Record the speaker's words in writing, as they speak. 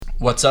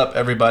What's up,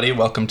 everybody?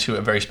 Welcome to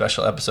a very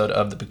special episode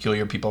of the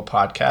Peculiar People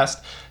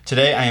podcast.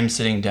 Today, I am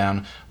sitting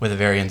down with a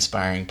very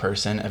inspiring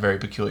person, a very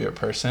peculiar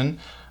person,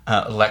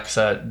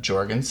 Alexa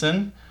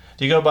Jorgenson.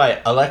 Do you go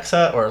by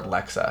Alexa or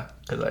Lexa?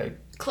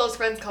 Close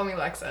friends call me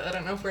Lexa. I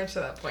don't know if we're to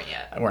that point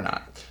yet. We're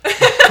not.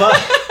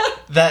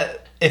 But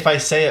that if I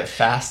say it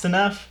fast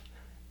enough,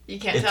 you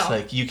can't tell. It's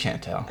like, you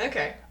can't tell.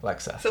 Okay.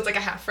 Lexa. So it's like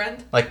a half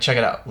friend? Like, check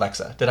it out.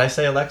 Lexa. Did I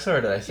say Alexa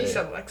or did I say... You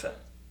said Alexa.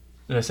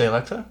 Did I say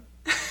Alexa?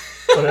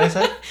 What did I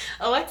say?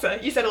 Alexa.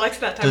 You said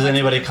Alexa that time. Does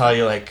anybody call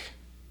you, like,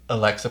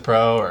 Alexa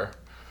Pro or...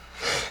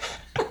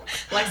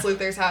 Lex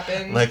Luthor's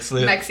happened. Lex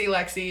Luthor. Mexi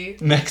Lexi.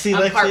 Mexi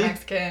Lexi? I'm part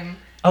Mexican.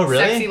 Oh,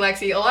 really? Sexy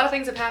Lexi. A lot of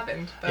things have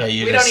happened. But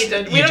Yeah, we don't need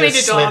to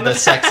dwell on the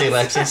past. sexy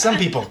Lexi. Some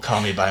people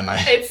call me by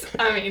my...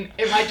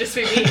 It might just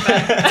be me,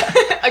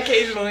 but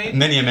occasionally.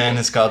 Many a man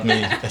has called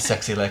me a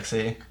sexy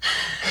Lexi.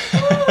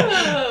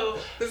 Oh,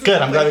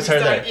 Good, I'm glad we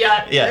started there.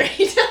 Yeah.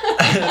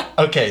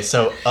 Okay,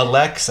 so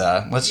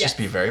Alexa, let's Yes. just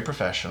be very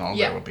professional.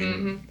 Yeah. There will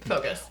be...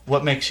 Focus.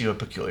 What makes you a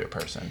peculiar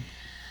person?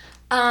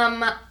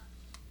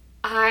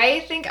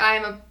 I think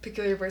I'm a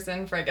peculiar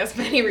person for, I guess,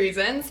 many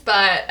reasons,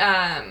 but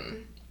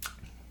I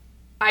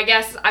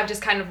guess I've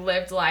just kind of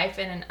lived life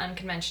in an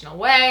unconventional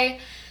way.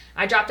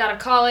 I dropped out of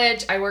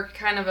college, I worked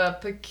kind of a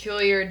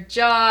peculiar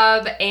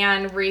job,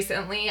 and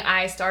recently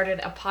I started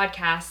a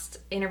podcast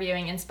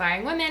interviewing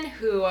inspiring women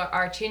who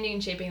are changing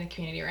and shaping the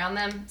community around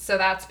them. So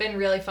that's been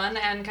really fun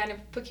and kind of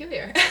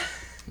peculiar.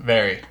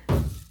 Very.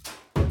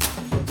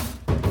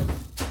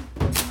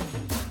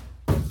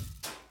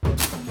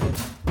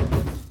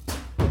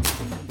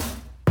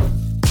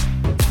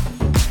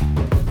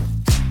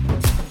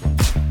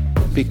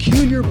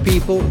 Peculiar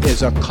people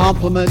is a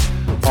compliment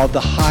of the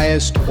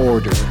highest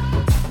order.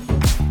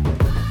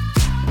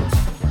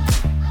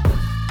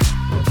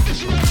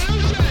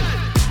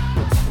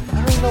 I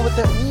don't even know what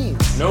that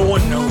means. No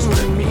one knows what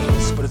it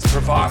means, but it's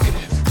provocative.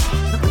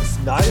 It's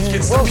not. It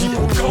gets the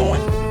people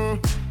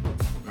going.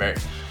 Very.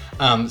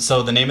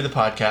 So the name of the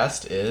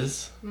podcast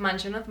is...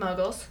 Munchin' with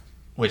Moguls.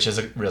 Which is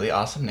a really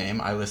awesome name.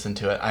 I listened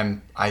to it.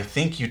 I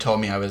think you told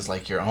me I was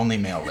like your only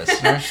male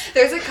listener.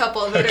 There's a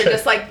couple that are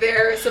just like,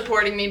 they're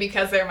supporting me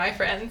because they're my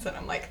friends, and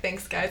I'm like,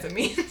 thanks guys, it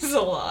means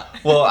a lot.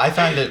 Well, I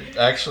found it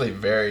actually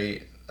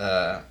very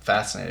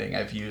fascinating.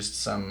 I've used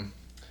some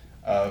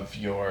of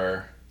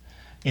your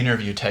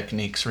interview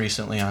techniques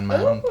recently on my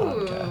own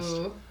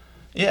podcast.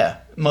 Yeah,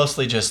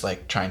 mostly just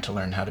like trying to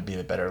learn how to be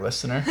a better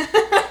listener.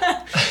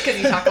 Because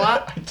you talk a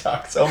lot? I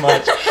talk so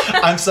much.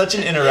 I'm such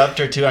an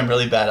interrupter too. I'm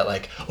really bad at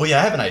like, oh yeah,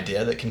 I have an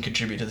idea that can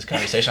contribute to this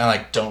conversation. I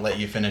like, don't let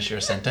you finish your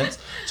sentence.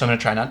 So I'm going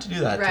to try not to do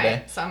that today.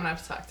 Right, so I'm going to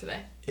have to talk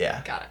today.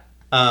 Yeah. Got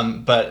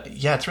it. But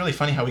yeah, it's really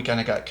funny how we kind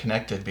of got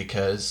connected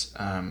because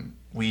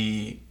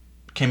we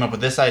came up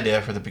with this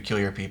idea for the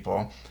Peculiar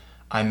People.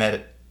 I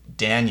met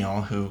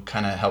Daniel, who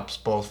kind of helps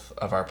both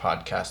of our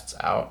podcasts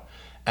out,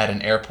 at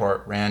an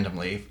airport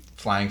randomly,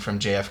 flying from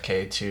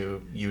JFK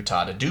to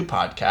Utah to do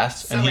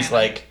podcasts. So and he's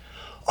random. like,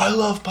 I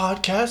love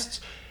podcasts.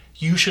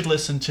 You should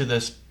listen to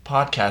this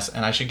podcast,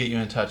 and I should get you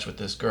in touch with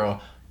this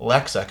girl,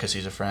 Lexa, because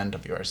he's a friend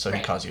of yours, so he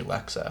Right. calls you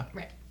Lexa.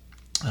 Right.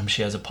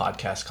 She has a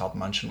podcast called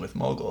Munchin' with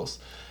Moguls.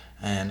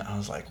 And I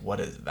was like, what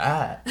is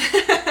that?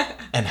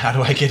 And how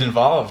do I get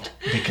involved?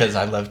 Because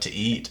I love to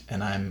eat,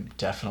 and I'm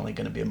definitely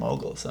going to be a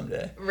mogul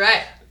someday.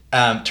 Right.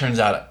 Turns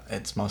out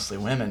it's mostly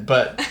women,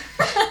 but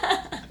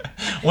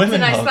women. It's a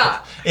nice moguls.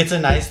 thought. It's a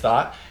nice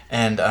thought.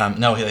 And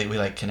no, we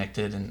like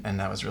connected, and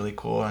that was really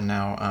cool. And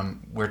now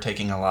we're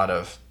taking a lot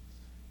of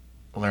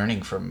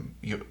learning from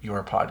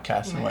your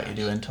podcast and what you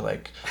do into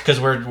like,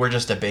 because we're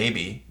just a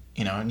baby,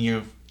 you know, and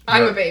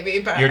I'm a baby,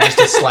 but... You're just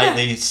a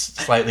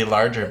slightly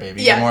larger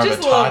baby. Yeah, You're more of a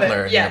just a little bit.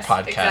 toddler in Yes, your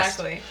podcast.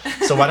 exactly.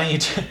 So why don't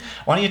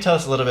you tell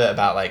us a little bit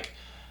about like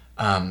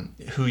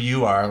who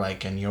you are,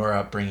 like, and your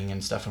upbringing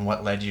and stuff, and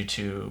what led you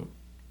to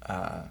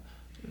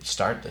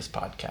start this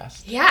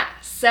podcast? Yeah,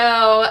 so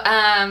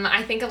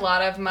I think a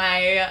lot of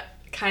my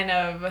kind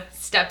of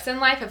steps in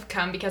life have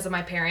come because of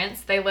my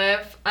parents. They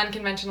live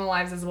unconventional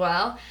lives as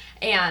well,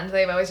 and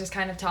they've always just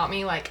kind of taught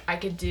me like I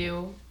could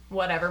do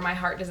whatever my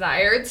heart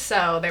desired.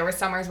 So there were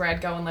summers where I'd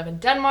go and live in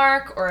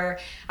Denmark, or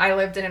I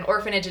lived in an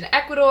orphanage in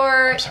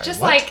Ecuador. I'm sorry, just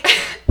what? like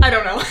I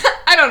don't know.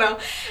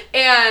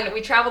 And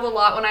we traveled a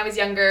lot when I was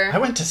younger. I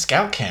went to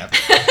scout camp.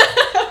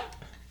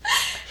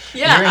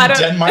 Yeah, You're in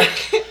Denmark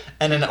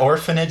and an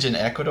orphanage in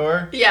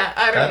Ecuador? Yeah,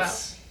 I don't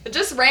That's- know.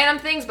 Just random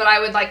things, but I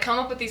would like come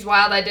up with these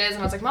wild ideas,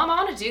 and I was like, Mom,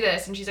 I want to do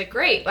this. And she's like,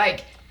 great.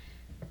 Like,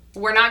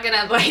 we're not going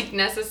to like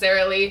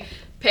necessarily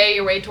pay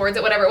your way towards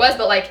it, whatever it was,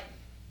 but like,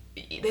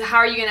 how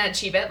are you going to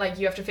achieve it? Like,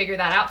 you have to figure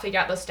that out, figure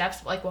out those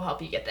steps, like, we'll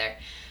help you get there.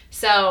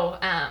 So,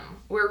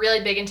 we're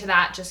really big into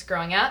that just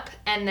growing up.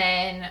 And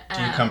then...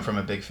 Do you come from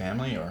a big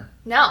family or?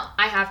 No,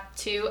 I have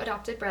 2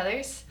 adopted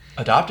brothers.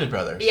 Adopted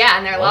brothers? Yeah,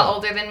 and they're a lot Whoa.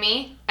 older than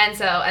me. And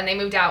they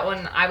moved out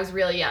when I was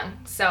really young.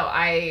 So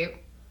I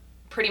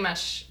pretty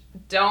much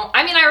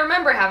I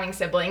remember having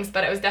siblings,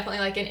 but it was definitely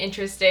like an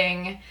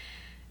interesting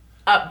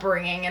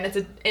upbringing, and it's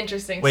an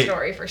interesting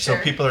story for sure.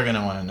 So people are going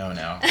to want to know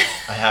now.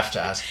 I have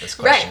to ask this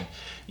question. Right.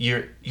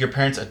 your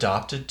parents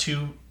adopted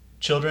 2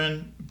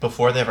 children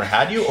before they ever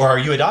had you, or are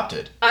you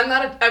adopted? I'm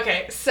not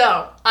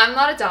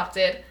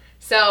adopted.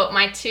 So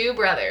my 2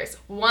 brothers,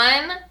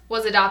 one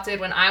was adopted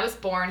when I was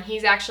born.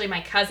 He's actually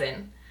my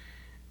cousin.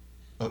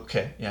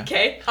 Okay, yeah.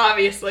 Okay,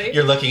 obviously.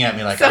 You're looking at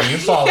me like, are you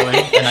following?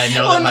 And I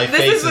know that my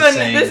face is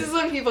saying... This is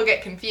when people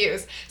get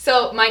confused.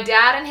 So my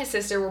dad and his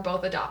sister were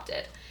both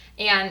adopted.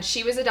 And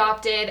she was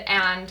adopted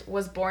and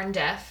was born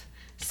deaf.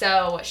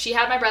 So she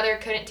had my brother,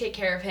 couldn't take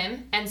care of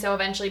him. And so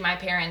eventually my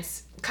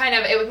parents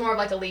it was more of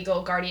like a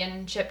legal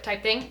guardianship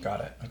type thing.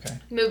 Got it, okay.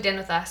 Moved in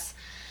with us.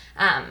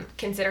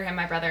 Consider him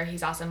my brother.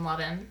 He's awesome. Love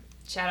him.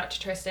 Shout out to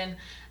Tristan.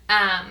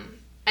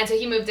 And so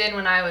he moved in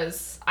when I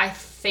was, I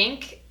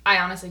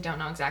honestly don't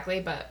know exactly,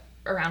 but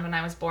around when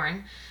I was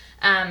born.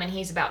 And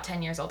he's about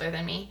 10 years older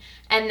than me.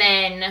 And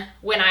then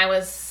when I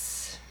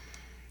was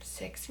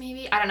 6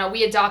 maybe, I don't know,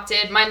 we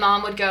adopted. My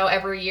mom would go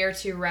every year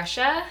to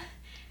Russia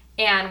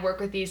and work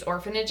with these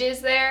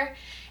orphanages there.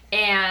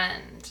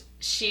 And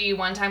she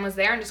one time was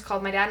there and just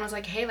called my dad and was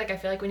like, hey, like, I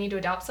feel like we need to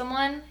adopt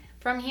someone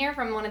from here,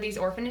 from one of these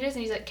orphanages.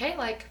 And he's like, okay,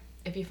 like,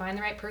 if you find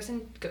the right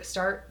person, go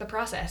start the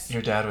process.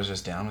 Your dad was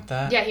just down with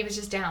that? Yeah, he was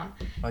just down.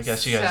 Well, I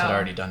guess you guys had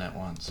already done it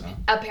once. So.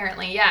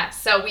 Apparently, yeah.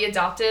 So we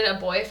adopted a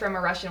boy from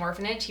a Russian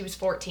orphanage. He was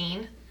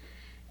 14.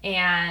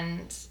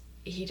 And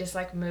he just,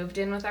 like, moved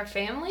in with our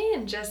family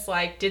and just,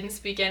 like, didn't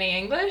speak any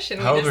English. And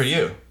How old were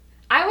you?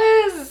 I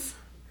was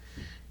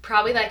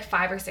probably, like,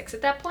 5 or 6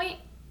 at that point,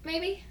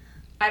 maybe.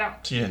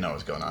 So you didn't know what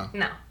was going on?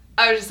 No.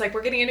 I was just like,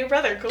 we're getting a new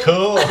brother.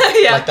 Cool.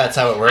 Yeah. Like, that's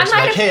how it works.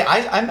 Like, hey,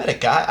 I met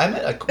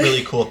a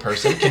really cool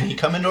person. Can he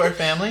come into our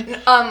family?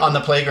 On the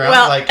playground,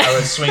 like, I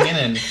was swinging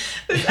and...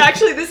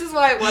 Actually, this is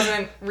why it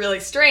wasn't really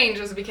strange,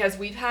 was because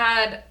we've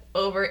had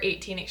over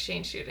 18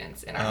 exchange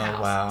students in our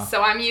house. Wow.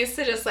 So I'm used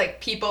to just,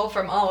 like, people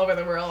from all over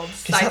the world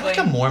cycling. Is that like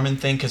a Mormon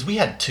thing? Because we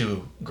had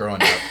 2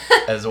 growing up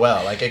as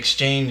well, like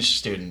exchange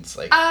students.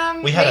 Like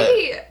we had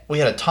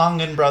a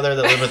Tongan brother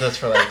that lived with us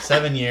for like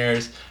 7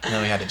 years, and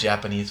then we had a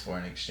Japanese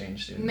foreign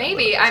exchange student.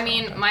 Maybe. I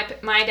mean,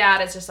 my dad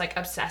is just, like,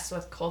 obsessed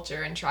with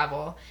culture and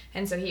travel,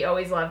 and so he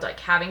always loved, like,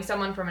 having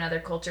someone from another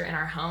culture in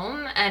our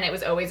home, and it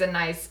was always a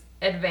nice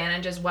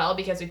advantage as well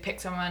because we'd pick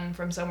someone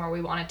from somewhere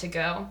we wanted to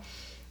go.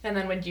 And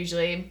then would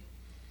usually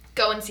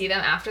go and see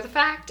them after the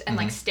fact and,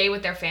 like, stay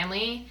with their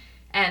family.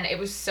 And it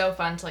was so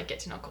fun to, like,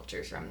 get to know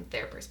cultures from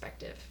their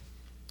perspective.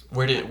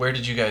 Where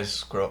did you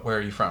guys grow up? Where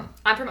are you from?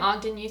 I'm from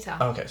Ogden, Utah.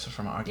 Oh, okay, so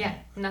from Ogden. Yeah,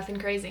 nothing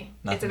crazy.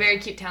 It's a very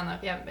cute town, though.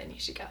 If you haven't been, you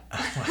should go.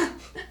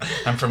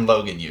 I'm from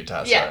Logan,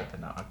 Utah, so I've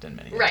been to Ogden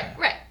many times.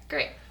 Right,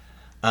 great.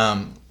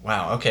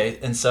 Wow, okay.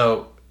 And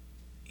so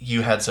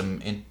you had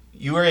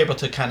you were able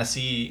to kind of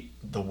see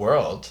the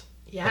world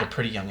at a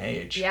pretty young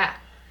age. Yeah.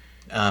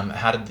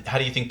 How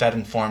do you think that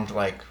informed,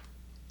 like,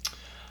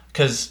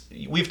 because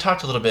we've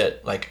talked a little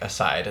bit, like,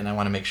 aside, and I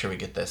want to make sure we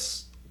get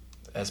this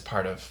as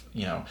part of,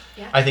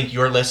 I think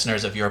your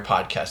listeners of your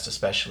podcast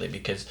especially,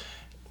 because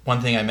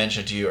one thing I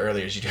mentioned to you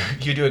earlier is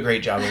you do a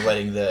great job of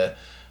letting the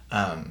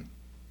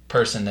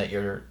person that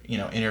you're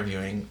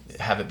interviewing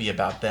have it be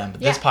about them,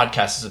 but this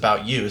podcast is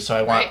about you, so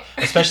I want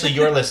especially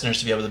your listeners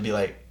to be able to be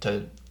like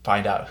to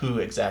find out who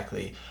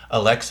exactly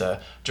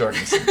Alexa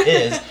Jorgenson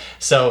is.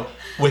 So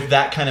with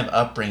that kind of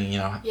upbringing,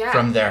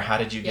 from there, how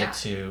did you get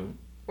to,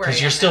 because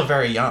you're still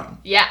very young.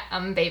 Yeah,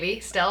 I'm a baby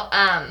still.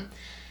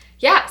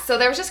 So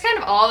there was just kind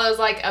of all those,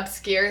 like,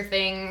 obscure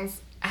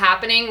things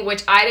happening,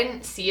 which I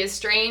didn't see as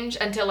strange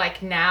until,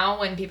 like, now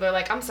when people are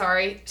like, I'm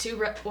sorry,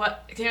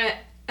 what?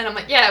 And I'm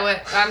like, yeah,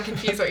 what? I'm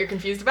confused what you're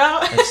confused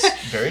about.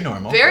 It's very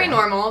normal. Very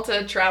normal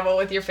to travel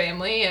with your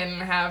family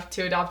and have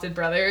 2 adopted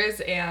brothers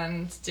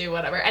and do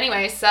whatever.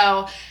 Anyway,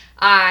 so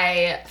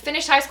I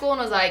finished high school and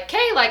was like,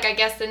 okay, like, I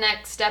guess the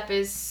next step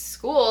is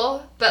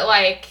school. But,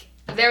 like,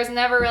 there was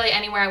never really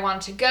anywhere I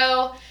wanted to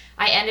go.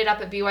 I ended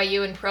up at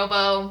BYU in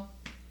Provo.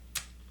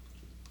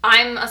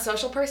 I'm a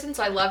social person,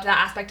 so I loved that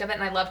aspect of it,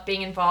 and I loved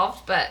being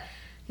involved, but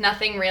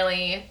nothing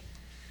really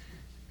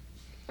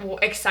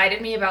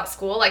excited me about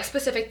school, like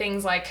specific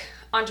things like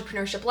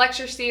entrepreneurship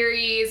lecture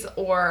series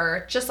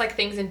or just like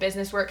things in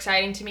business were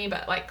exciting to me,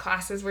 but like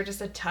classes were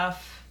just a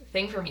tough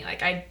thing for me.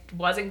 Like I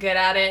wasn't good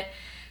at it.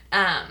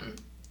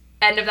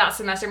 End of that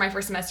semester, my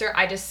first semester,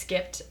 I just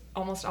skipped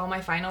almost all my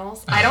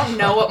finals. I don't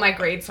know what my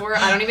grades were.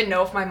 I don't even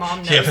know if my mom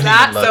knows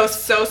that.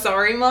 So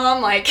sorry,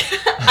 Mom. Like,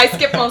 I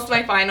skipped most of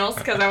my finals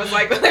because I was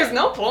like, well, there's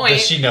no point.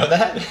 Does she know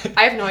that?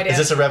 I have no idea. Is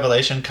this a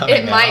revelation coming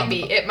It might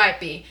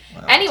be.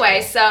 Wow, anyway,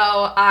 cool. So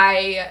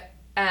I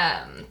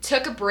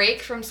took a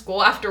break from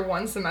school after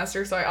one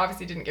semester, so I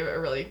obviously didn't give it a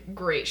really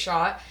great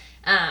shot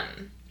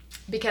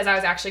because I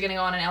was actually going to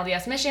go on an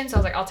LDS mission, so I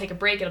was like, I'll take a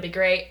break. It'll be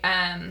great.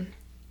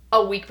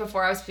 A week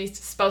before I was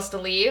supposed to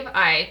leave,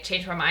 I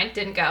changed my mind,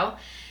 didn't go.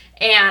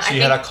 And so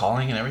you had a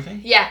calling and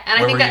everything? Yeah.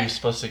 And Where were you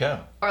supposed to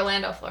go?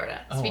 Orlando,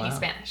 Florida, speaking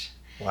Spanish.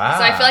 Wow.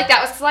 So I feel like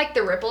that was like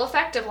the ripple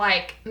effect of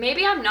like,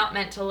 maybe I'm not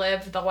meant to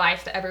live the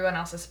life that everyone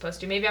else is supposed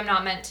to. Maybe I'm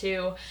not meant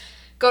to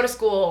go to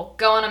school,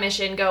 go on a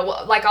mission, go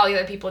like all the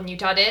other people in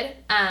Utah did.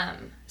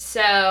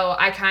 So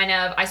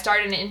I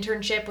started an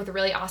internship with a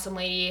really awesome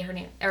lady.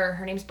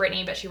 Her name's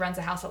Brittany, but she runs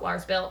a house that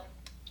Lars built.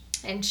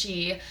 And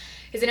she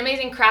is an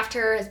amazing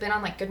crafter, has been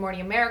on like Good Morning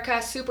America,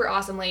 super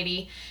awesome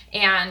lady.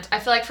 And I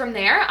feel like from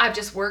there, I've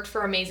just worked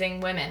for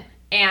amazing women.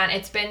 And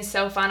it's been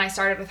so fun. I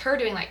started with her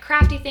doing like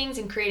crafty things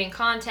and creating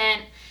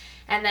content,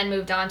 and then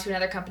moved on to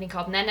another company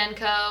called Nen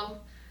Co.,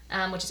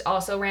 which is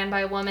also ran by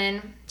a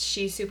woman.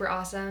 She's super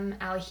awesome,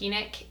 Allie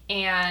Heenick.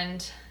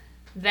 And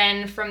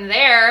then from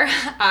there,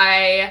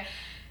 I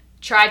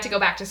tried to go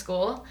back to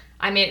school.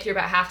 I made it through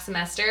about half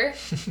semester,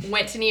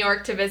 went to New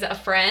York to visit a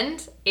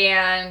friend,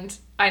 and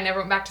I never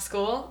went back to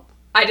school.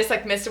 I just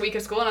like missed a week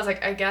of school, and I was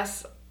like, I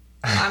guess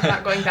I'm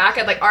not going back.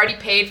 I'd like already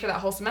paid for that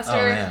whole semester.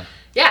 Oh, man.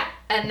 Yeah.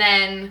 And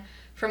then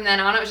from then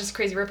on, it was just a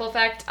crazy ripple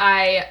effect.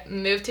 I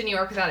moved to New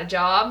York without a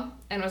job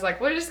and was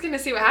like, we're just going to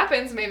see what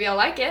happens. Maybe I'll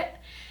like it.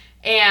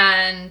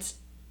 And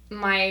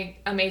my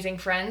amazing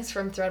friends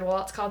from Thread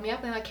Wallets called me up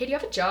and they're like, hey, do you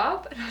have a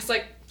job? And I was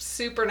like,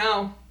 super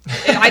no.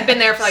 I'd been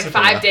there for like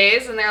 5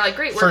 days, and they're like,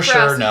 great, work for us. For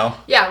sure, no.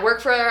 Yeah, work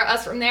for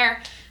us from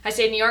there. I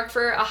stayed in New York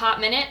for a hot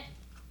minute,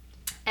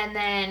 and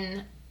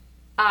then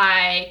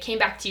I came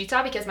back to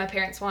Utah because my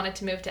parents wanted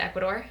to move to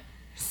Ecuador.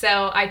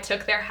 So I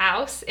took their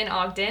house in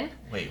Ogden.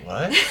 Wait,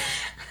 what?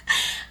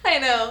 I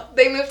know.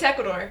 They moved to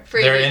Ecuador for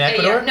They're in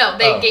Ecuador? a year. No,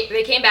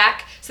 they came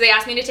back. So they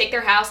asked me to take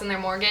their house and their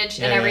mortgage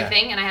and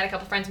everything, and I had a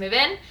couple friends move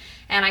in,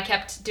 and I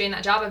kept doing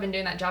that job. I've been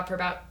doing that job for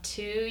about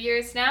 2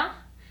 years now,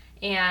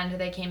 and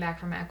they came back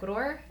from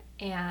Ecuador,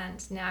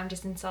 and now I'm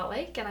just in Salt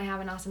Lake, and I have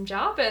an awesome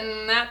job,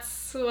 and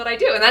that's what I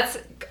do. And that's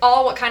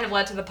all what kind of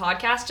led to the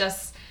podcast,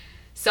 just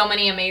so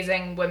many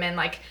amazing women.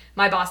 Like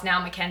my boss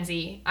now,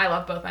 Mackenzie. I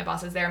love both my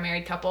bosses. They're a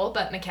married couple,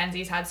 but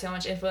Mackenzie's had so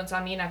much influence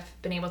on me, and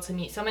I've been able to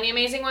meet so many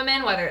amazing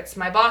women, whether it's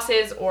my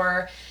bosses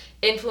or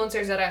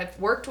influencers that I've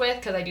worked with,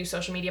 because I do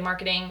social media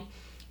marketing.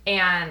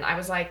 And I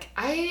was like,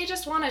 I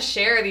just want to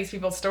share these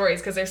people's stories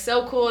because they're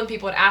so cool, and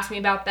people would ask me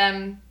about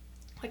them.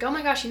 Like, oh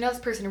my gosh, you know this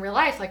person in real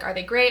life. Like, are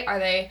they great? Are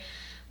they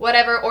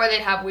whatever? Or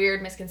they'd have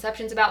weird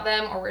misconceptions about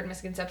them or weird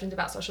misconceptions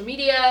about social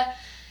media.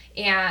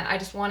 And I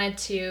just wanted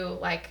to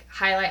like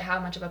highlight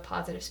how much of a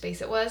positive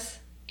space it was,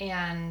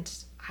 and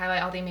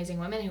highlight all the amazing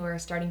women who are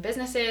starting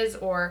businesses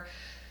or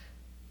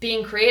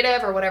being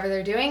creative or whatever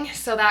they're doing.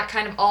 So that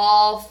kind of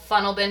all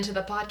funneled into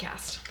the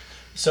podcast.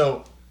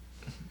 So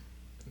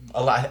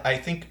I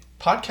think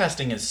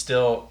podcasting is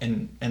still,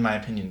 in my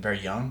opinion, very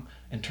young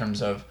in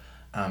terms of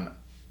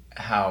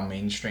how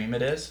mainstream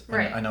it is. And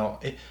right. I know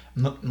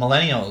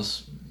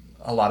millennials,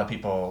 a lot of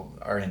people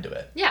are into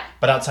it. Yeah.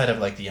 But outside of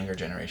like the younger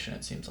generation,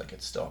 it seems like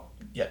it's still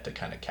yet to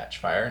kind of catch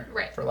fire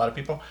right. for a lot of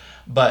people.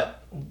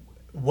 But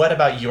what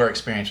about your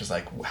experience was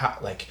like? How,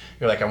 like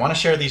you're like, I want to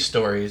share these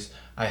stories.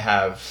 I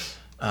have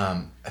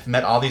I've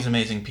met all these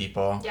amazing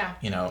people. Yeah.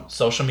 You know,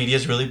 social media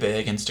is really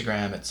big,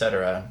 Instagram,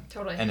 etc.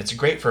 Totally. And it's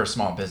great for a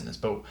small business.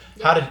 But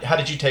yeah. how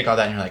did you take all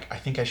that and you're like, I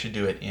think I should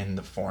do it in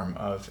the form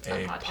of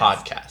a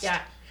podcast?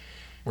 Yeah.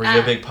 Were you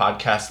a big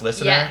podcast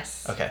listener?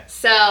 Yes. Okay.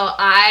 So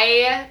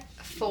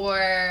for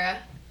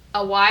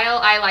a while,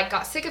 I like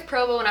got sick of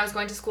Provo when I was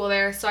going to school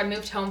there, so I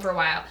moved home for a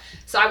while.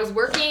 So I was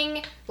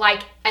working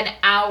like an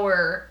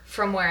hour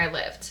from where I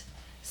lived.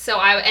 So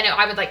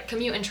I would like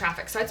commute in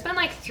traffic. So I'd spend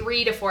like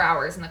 3 to 4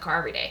 hours in the car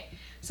every day.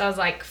 So I was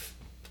like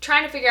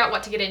trying to figure out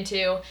what to get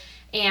into,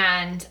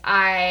 and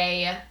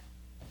I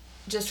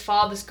just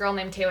followed this girl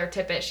named Taylor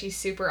Tippett. She's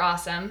super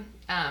awesome.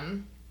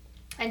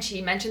 And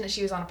she mentioned that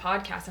she was on a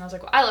podcast, and I was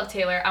like, well, I love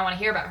Taylor. I want to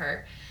hear about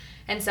her.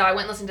 And so I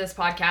went and listened to this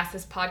podcast.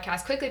 This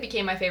podcast quickly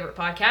became my favorite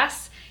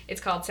podcast.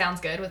 It's called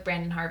Sounds Good with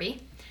Brandon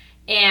Harvey.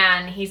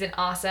 And he's an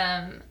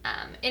awesome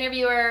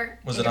interviewer.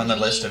 Was it on the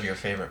list of your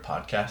favorite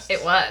podcasts?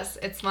 It was.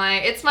 It's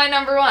my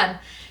number one.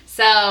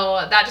 So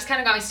that just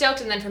kind of got me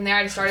stoked. And then from there,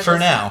 I just started For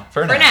now.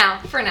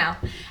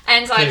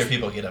 And so Until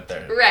people get up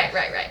there.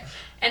 Right.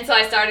 And so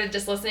I started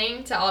just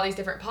listening to all these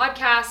different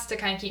podcasts to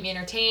kind of keep me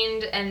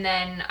entertained. And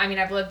then, I mean,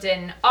 I've lived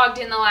in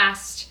Ogden the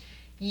last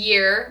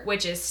year,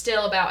 which is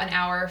still about an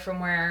hour from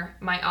where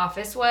my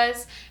office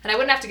was. And I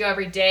wouldn't have to go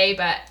every day,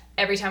 but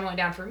every time I went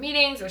down for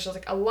meetings, which was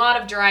like a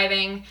lot of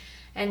driving.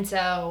 And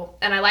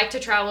I like to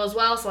travel as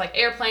well. So like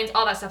airplanes,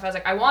 all that stuff. I was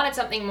like, I wanted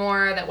something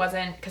more that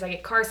wasn't, because I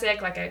get car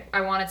sick. Like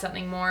I wanted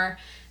something more.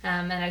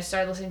 And I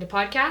started listening to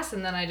podcasts,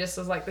 and then I just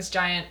was like this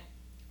giant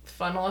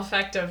funnel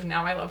effect of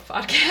now I love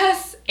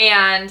podcasts.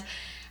 And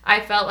I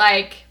felt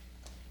like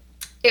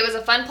it was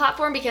a fun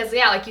platform because,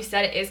 yeah, like you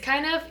said, it is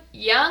kind of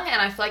young,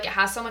 and I feel like it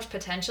has so much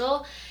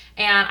potential.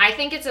 And I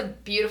think it's a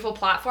beautiful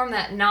platform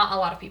that not a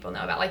lot of people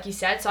know about, like you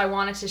said. So I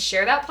wanted to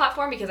share that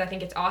platform because I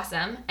think it's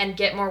awesome, and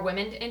get more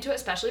women into it,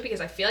 especially because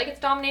I feel like it's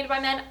dominated by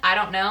men. I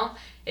don't know.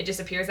 It just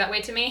appears that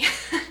way to me.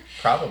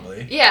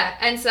 Probably. Yeah.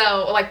 And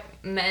so, like,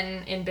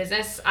 men in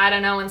business, I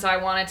don't know. And so I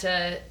wanted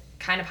to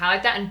kind of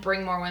highlight that and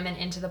bring more women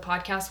into the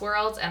podcast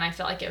world. And I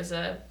felt like it was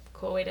a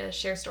cool way to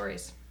share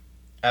stories.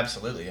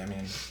 Absolutely. I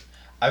mean,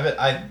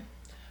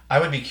 I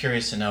would be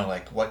curious to know,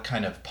 like, what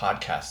kind of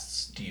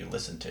podcasts do you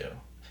listen to?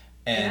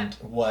 And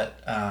what,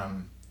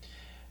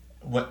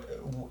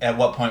 at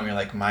what point were you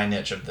like, my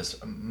niche of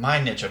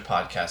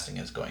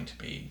podcasting is going to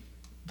be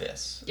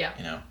this? Yeah.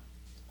 You know?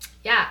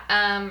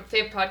 Yeah.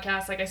 Favorite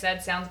podcast, like I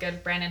said, Sounds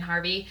Good, Brandon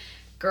Harvey.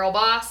 Girl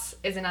Boss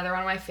is another one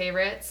of my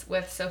favorites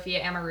with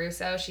Sophia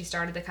Amoruso. She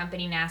started the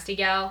company Nasty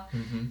Gal,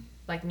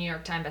 like New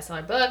York Times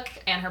bestseller book,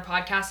 and her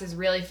podcast is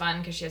really fun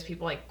because she has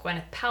people like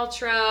Gwyneth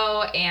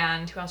Paltrow,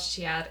 and who else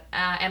she had?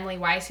 Emily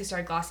Weiss, who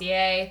started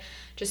Glossier.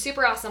 Just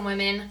super awesome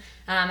women,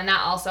 and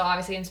that also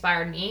obviously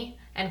inspired me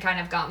and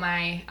kind of got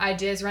my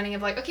ideas running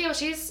of like, okay, well,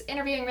 she's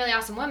interviewing really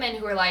awesome women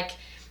who are like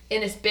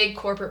in this big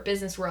corporate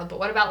business world, but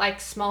what about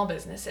like small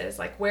businesses?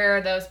 Like, where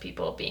are those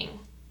people being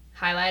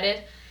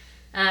highlighted?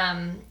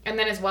 And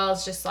then as well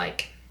as just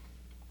like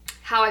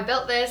how I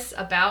built this,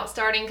 about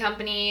starting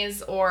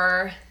companies,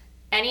 or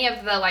any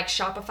of the like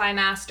Shopify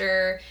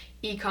Master,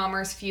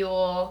 e-commerce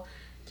fuel,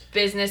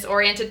 business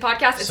oriented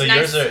podcasts. It's so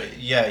nice.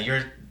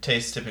 Your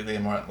taste typically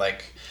more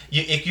like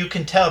you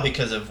can tell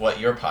because of what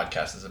your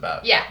podcast is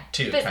about. Yeah,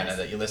 too, business. kind of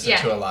that you listen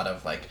to a lot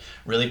of like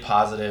really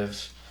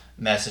positive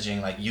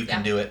messaging, like you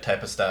can do it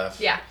type of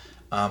stuff. Yeah.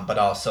 But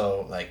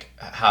also like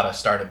how to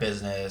start a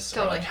business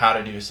or like how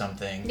to do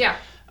something. Yeah.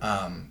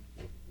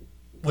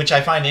 Which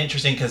I find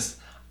interesting because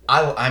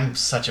I'm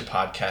such a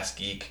podcast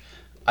geek.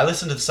 I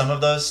listen to some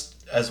of those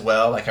as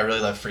well. Like I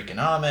really love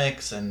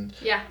Freakonomics and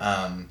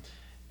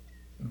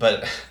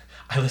but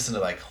I listen to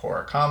like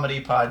horror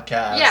comedy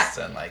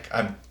podcasts and like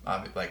I'm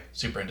like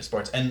super into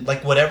sports and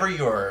like whatever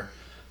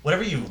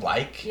you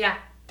like. Yeah.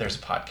 There's a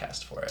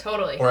podcast for it.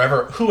 Totally.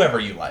 Or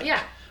whoever you like.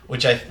 Yeah.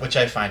 Which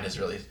I find is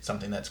really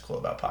something that's cool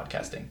about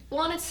podcasting.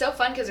 Well, and it's so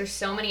fun because there's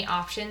so many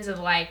options of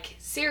like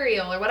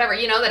cereal or whatever,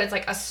 you know, that it's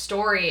like a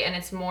story and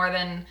it's more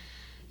than,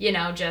 you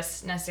know,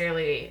 just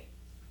necessarily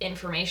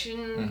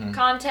information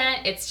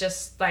content. It's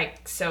just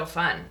like so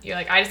fun. You're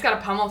like, I just got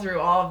to pummel through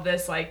all of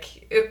this.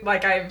 Like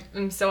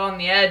I'm so on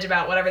the edge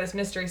about whatever this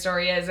mystery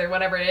story is or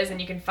whatever it is.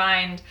 And you can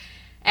find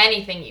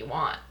anything you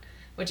want,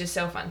 which is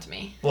so fun to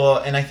me. Well,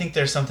 and I think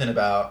there's something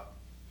about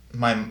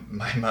my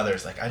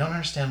mother's like, I don't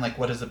understand, like,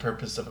 what is the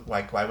purpose of,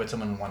 like, why would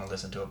someone want to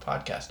listen to a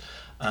podcast?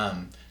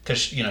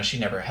 Because, you know, she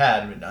never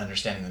had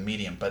understanding the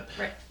medium, but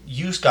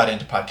you got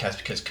into podcasts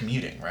because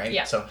commuting, right?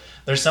 Yeah. So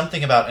there's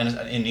something about,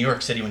 in New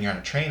York City, when you're on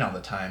a train all the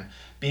time,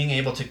 being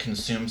able to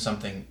consume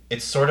something,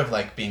 it's sort of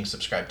like being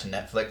subscribed to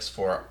Netflix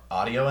for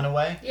audio in a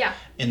way. Yeah.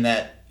 In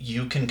that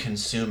you can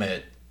consume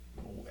it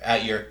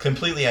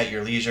completely at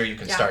your leisure. You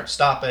can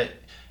stop it.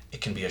 It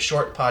can be a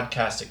short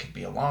podcast. It could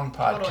be a long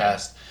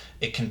podcast. Totally.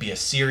 It can be a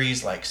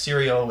series like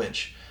Serial,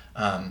 which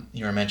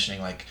you were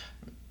mentioning, like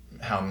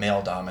how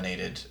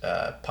male-dominated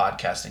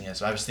podcasting is.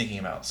 So I was thinking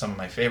about some of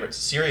my favorites.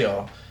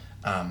 Serial,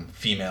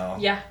 female.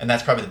 Yeah. And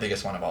that's probably the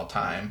biggest one of all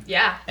time.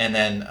 Yeah. And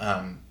then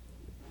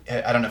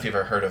I don't know if you've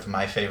ever heard of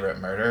My Favorite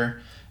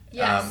Murder.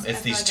 Yes.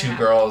 It's these two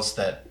girls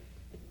that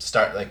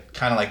start like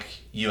kind of like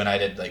you and I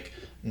did, like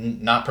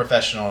not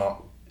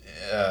professional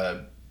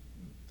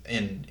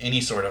in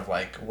any sort of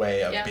like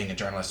way of being a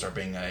journalist or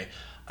being a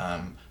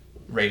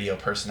radio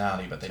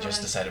personality, but they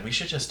just decided we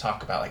should just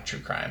talk about like true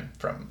crime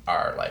from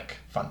our like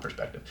fun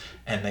perspective,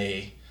 and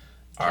they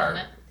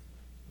are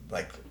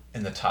like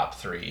in the top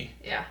 3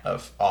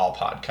 of all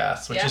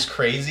podcasts, which is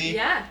crazy.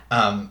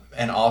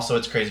 And also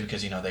it's crazy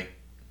because, you know, they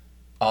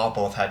all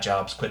both had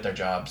jobs, quit their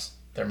jobs,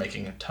 they're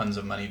making tons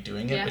of money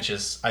doing it, which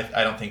is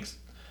I don't think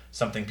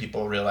something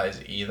people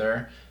realize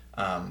either.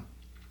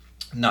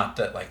 Not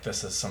that like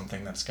this is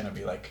something that's going to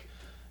be like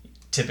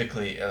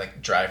typically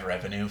like drive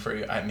revenue for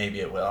you. Maybe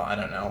it will, I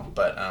don't know,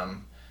 but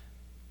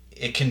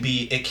it can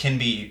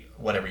be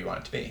whatever you want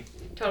it to be.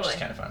 Totally. Which is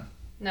kind of fun.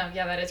 No,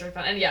 yeah, that is really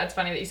fun. And yeah, it's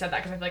funny that you said that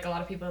because I feel like a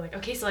lot of people are like,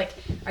 okay, so like,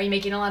 are you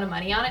making a lot of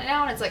money on it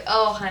now? And it's like,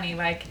 oh, honey,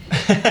 like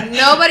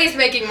nobody's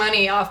making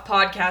money off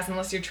podcasts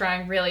unless you're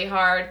trying really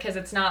hard, because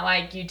it's not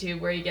like YouTube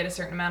where you get a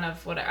certain amount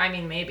of whatever. I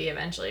mean, maybe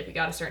eventually if you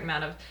got a certain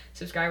amount of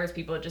subscribers,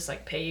 people would just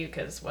like pay you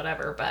because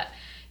whatever, but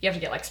you have to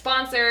get like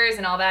sponsors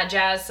and all that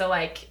jazz. So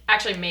like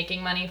actually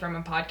making money from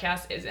a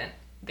podcast isn't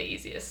the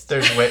easiest.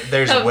 There's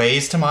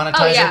ways to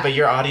monetize it, but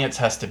your audience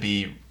has to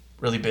be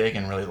really big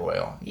and really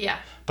loyal. Yeah.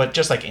 But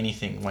just like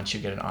anything, once you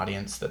get an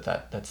audience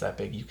that's that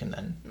big, you can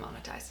then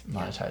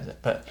monetize it.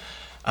 But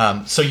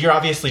so you're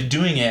obviously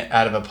doing it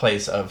out of a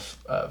place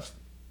of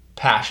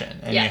passion,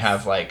 and you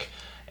have like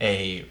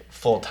a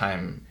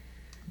full-time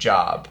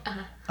job.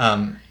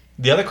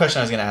 The other question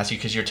I was going to ask you,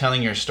 because you're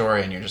telling your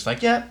story and you're just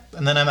like, yeah,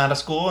 and then I'm out of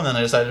school and then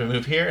I decided to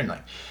move here, and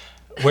like,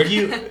 where do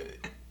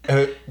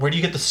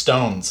you get the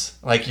stones?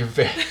 Like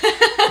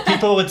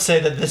people would say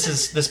that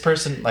this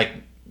person, like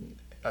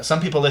some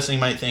people listening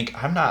might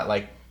think I'm not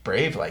like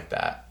brave like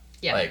that.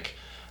 Yeah. Like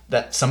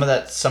some of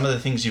the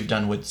things you've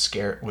done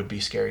would be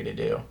scary to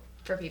do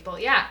for people.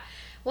 Yeah.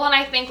 Well, and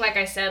I think, like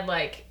I said,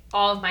 like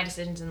all of my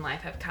decisions in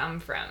life have come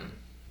from,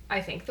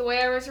 I think, the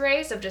way I was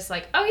raised, of just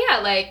like, oh yeah,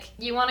 like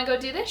you want to go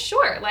do this?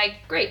 Sure. Like,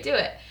 great, do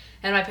it.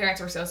 And my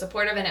parents were so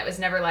supportive, and it was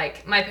never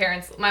like, my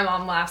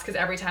mom laughs because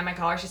every time I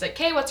call her, she's like,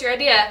 hey, what's your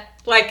idea?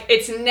 Like,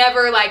 it's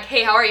never like,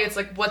 hey, how are you? It's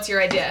like, what's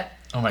your idea?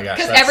 Oh my gosh.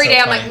 Because that's every so day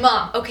I'm funny. like,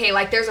 Mom, okay,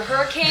 like there's a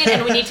hurricane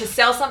and we need to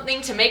sell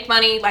something to make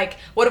money. Like,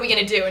 what are we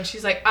going to do? And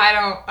she's like, I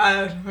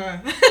don't know.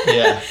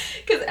 Yeah.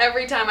 Because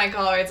every time I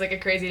call her, it's like a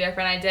crazy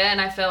different idea. And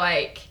I feel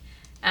like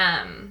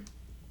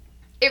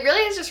it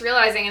really is just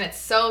realizing, and it's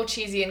so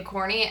cheesy and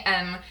corny,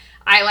 and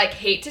I like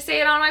hate to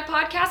say it on my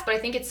podcast, but I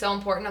think it's so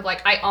important of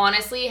like, I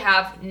honestly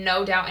have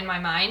no doubt in my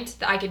mind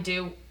that I could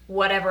do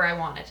whatever I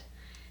wanted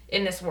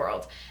in this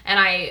world. And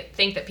I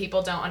think that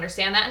people don't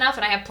understand that enough.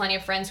 And I have plenty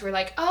of friends who are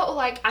like, oh,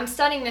 like I'm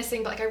studying this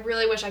thing, but like I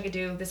really wish I could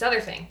do this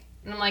other thing.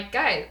 And I'm like,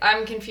 guys,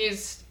 I'm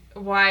confused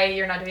why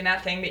you're not doing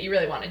that thing that you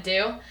really want to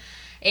do.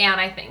 And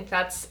I think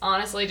that's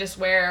honestly just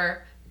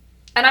where,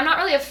 and I'm not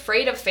really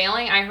afraid of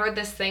failing. I heard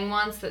this thing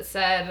once that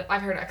said,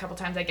 I've heard it a couple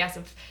times, I guess,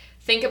 of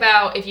think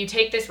about if you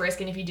take this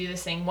risk and if you do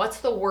this thing,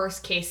 what's the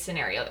worst case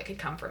scenario that could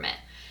come from it?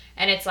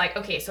 And it's like,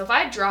 okay, so if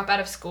I drop out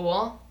of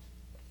school,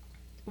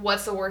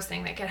 what's the worst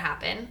thing that could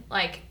happen?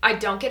 Like, I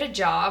don't get a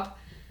job.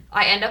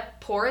 I end up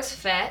poor as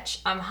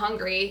fetch. I'm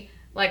hungry.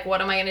 Like,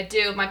 what am I going to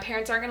do? My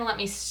parents aren't going to let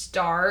me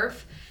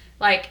starve.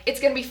 Like, it's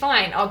going to be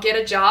fine. I'll get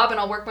a job and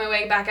I'll work my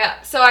way back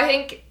up. So I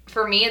think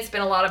for me, it's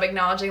been a lot of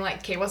acknowledging, like,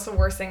 okay, what's the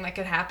worst thing that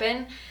could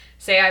happen?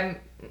 Say I'm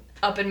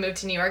up and moved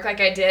to New York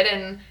like I did,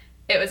 and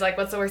it was like,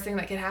 what's the worst thing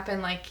that could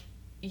happen? Like,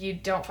 you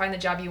don't find the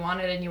job you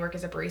wanted and you work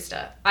as a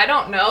barista. I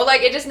don't know.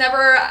 Like, it just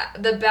never,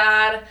 the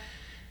bad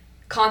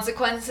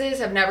consequences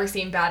have never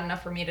seemed bad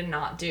enough for me to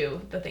not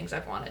do the things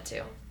I've wanted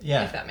to.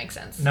 Yeah. If that makes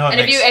sense. No, it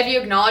and makes... if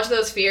you acknowledge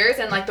those fears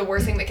and like the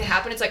worst thing that could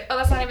happen, it's like, oh,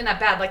 that's not even that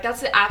bad. Like,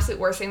 that's the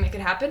absolute worst thing that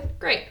could happen.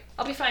 Great.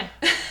 I'll be fine.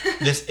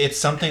 It's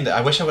something that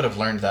I wish I would have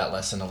learned that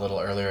lesson a little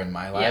earlier in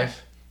my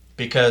life,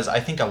 because I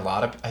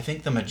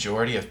think the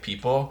majority of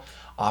people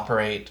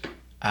operate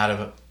out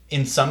of,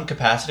 in some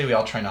capacity, we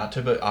all try not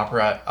to, but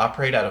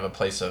operate out of a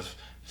place of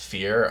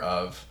fear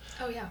of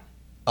Oh yeah.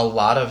 a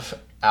lot of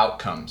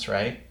outcomes,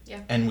 right?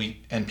 Yeah.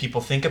 And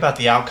people think about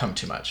the outcome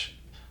too much.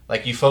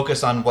 Like, you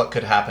focus on what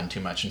could happen too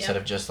much instead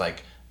of just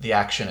like the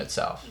action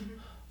itself. Mm-hmm.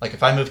 Like,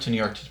 if I move to New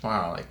York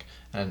tomorrow, like,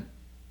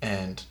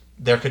 and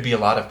there could be a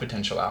lot of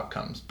potential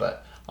outcomes,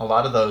 but a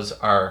lot of those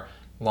are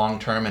long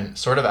term and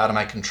sort of out of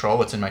my control.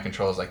 What's in my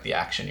control is like the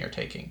action you're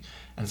taking.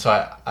 And so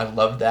I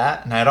love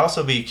that. And I'd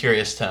also be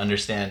curious to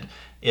understand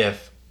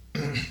if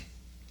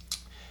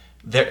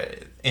there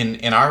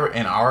in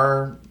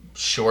our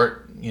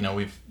short,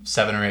 we've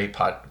 7 or 8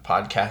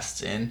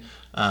 podcasts in,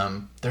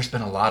 there's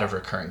been a lot of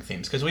recurring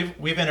themes, because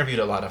we've interviewed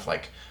a lot of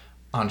like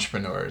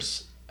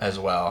entrepreneurs as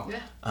well.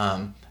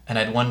 Yeah. And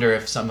I'd wonder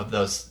if some of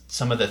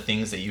the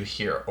things that you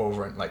hear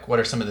over, and like, what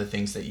are some of the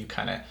things that you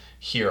kind of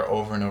hear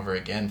over and over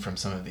again from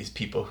some of these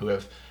people who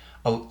have,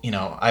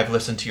 I've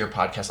listened to your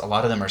podcast. A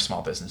lot of them are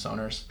small business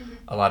owners. Mm-hmm.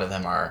 A lot of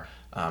them are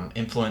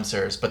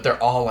influencers, but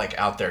they're all like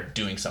out there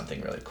doing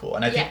something really cool.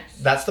 And I think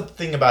that's the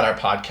thing about our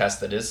podcast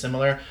that is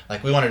similar.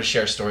 Like, we wanted to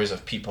share stories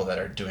of people that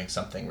are doing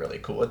something really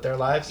cool with their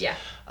lives. Yeah.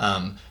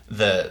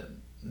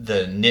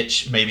 The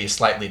niche may be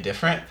slightly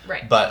different,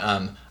 right? But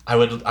I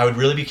would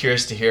really be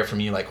curious to hear from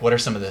you, like, what are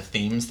some of the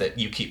themes that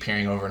you keep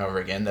hearing over and over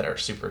again that are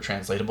super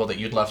translatable that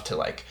you'd love to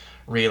like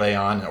relay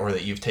on, or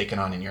that you've taken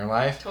on in your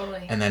life?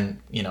 Totally. And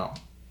then,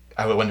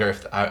 I would wonder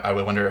if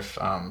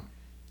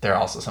there are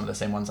also some of the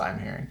same ones I'm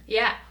hearing.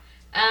 Yeah.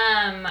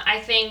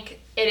 I think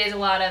it is a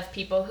lot of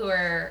people who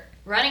are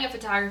running a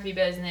photography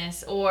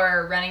business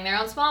or running their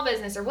own small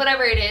business or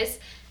whatever it is.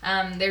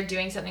 They're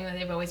doing something that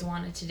they've always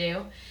wanted to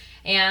do.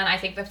 And I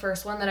think the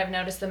first one that I've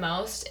noticed the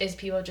most is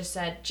people just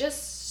said,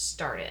 just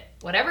start it.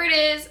 Whatever it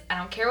is, I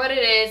don't care what it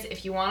is.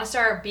 If you want to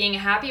start being a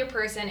happier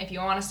person, if you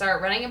want to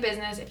start running a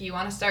business, if you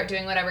want to start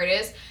doing whatever it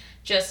is,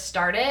 just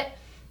start it.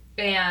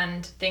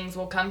 And things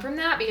will come from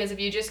that, because if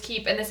you just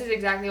keep, and this is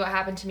exactly what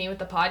happened to me with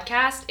the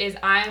podcast, is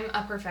I'm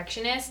a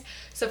perfectionist.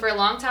 So for a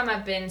long time,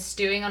 I've been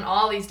stewing on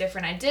all these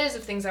different ideas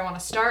of things I want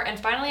to start. And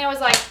finally I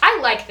was like, I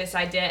like this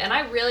idea and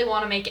I really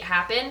want to make it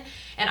happen.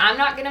 And I'm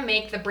not going to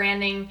make the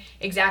branding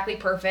exactly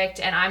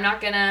perfect. And I'm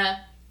not going to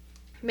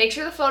make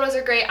sure the photos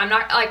are great. I'm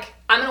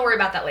going to worry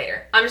about that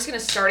later. I'm just going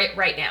to start it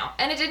right now.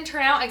 And it didn't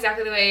turn out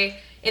exactly the way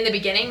in the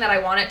beginning that I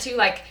wanted to,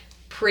 like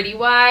pretty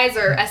wise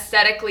or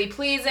aesthetically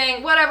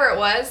pleasing, whatever it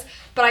was,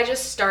 but I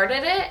just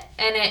started it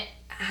and it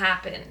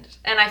happened.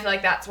 And I feel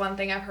like that's one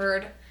thing I've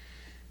heard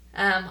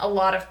a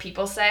lot of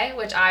people say,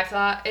 which I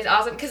thought is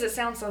awesome, because it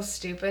sounds so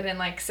stupid and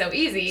like so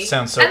easy. It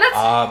sounds so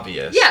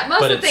obvious. Yeah, most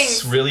but of the things.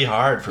 It's really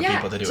hard for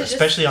people to do,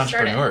 especially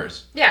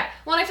entrepreneurs. Yeah,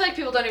 well, and I feel like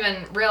people don't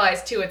even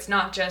realize too, it's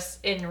not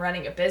just in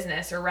running a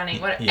business or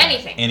running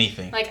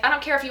anything. Like, I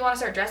don't care if you want to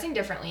start dressing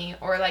differently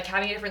or like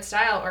having a different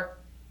style or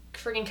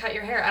freaking cut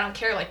your hair. I don't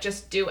care. Like,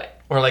 just do it.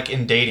 Or like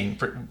in dating.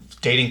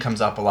 Dating comes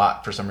up a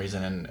lot for some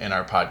reason in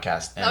our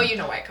podcast. And you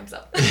know why it comes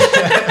up.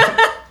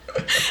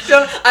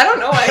 I don't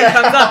know why it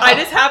comes up. I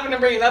just happen to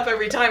bring it up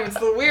every time. It's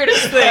the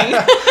weirdest thing.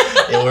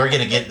 Yeah, we're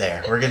going to get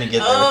there. We're going to get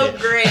there. Oh,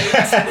 great.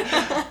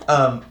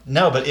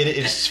 No, but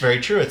it's very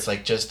true. It's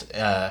like just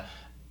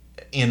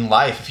in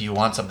life, if you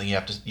want something, you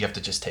have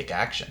to just take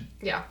action.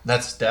 Yeah.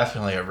 That's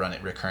definitely a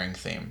recurring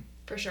theme.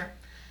 For sure.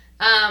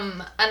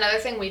 Another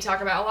thing we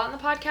talk about a lot in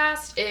the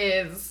podcast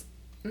is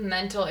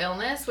mental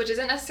illness, which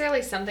isn't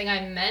necessarily something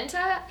I meant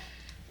to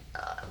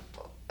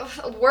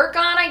work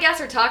on, I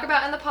guess, or talk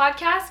about in the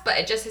podcast, but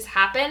it just has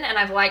happened, and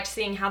I've liked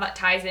seeing how that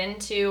ties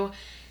into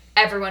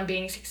everyone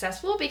being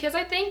successful, because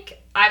I think,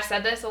 I've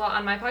said this a lot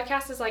on my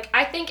podcast, is like,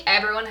 I think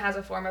everyone has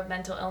a form of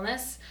mental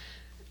illness,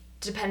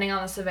 depending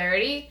on the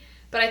severity,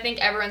 but I think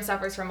everyone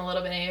suffers from a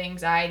little bit of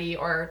anxiety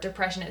or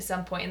depression at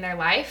some point in their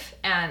life,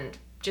 and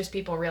just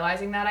people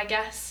realizing that, I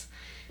guess.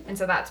 And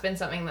so that's been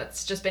something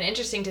that's just been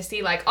interesting to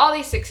see, like, all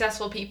these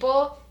successful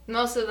people,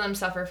 most of them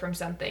suffer from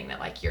something that,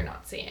 like, you're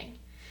not seeing.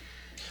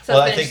 So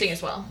it's been interesting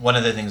as well. One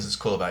of the things that's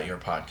cool about your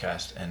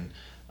podcast, and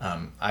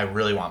I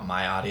really want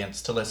my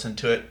audience to listen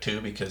to it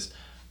too, because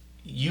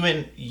you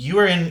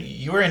are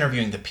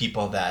interviewing the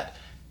people that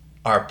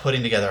are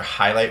putting together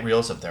highlight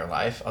reels of their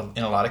life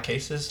in a lot of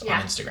cases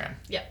on Instagram.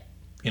 Yeah.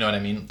 You know what I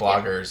mean?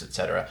 Bloggers,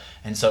 etc.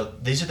 And so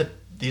these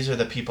are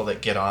the people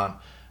that get on,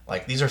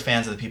 like, these are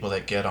fans of the people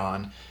that get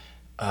on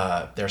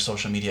their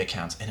social media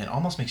accounts, and it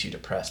almost makes you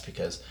depressed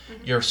because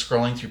you're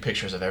scrolling through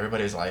pictures of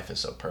everybody's life is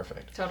so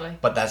perfect. Totally.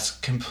 But that's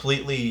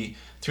completely,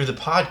 through the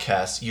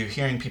podcast, you're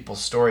hearing people's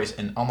stories,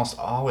 and almost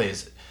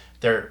always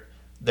they're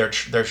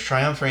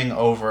triumphing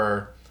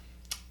over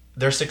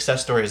their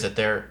success stories, that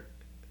they're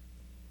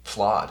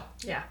flawed.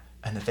 Yeah.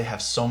 And that they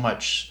have so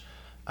much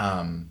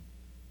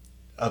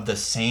of the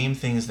same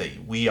things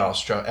that we all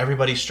struggle.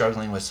 Everybody's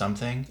struggling with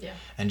something. Yeah.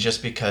 And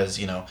just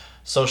because,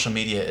 social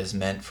media is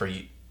meant for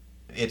you,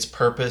 its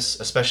purpose,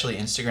 especially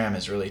Instagram,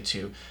 is really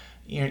to,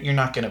 you're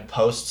not going to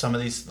post some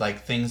of these,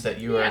 like, things that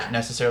you are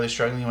necessarily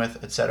struggling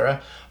with, etc.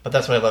 But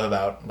that's what I love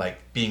about,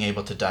 like, being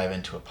able to dive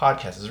into a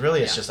podcast, is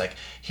really it's just like,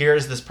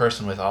 here's this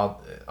person with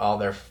all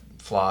their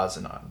flaws,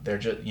 and they're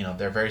just,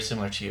 they're very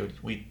similar to you.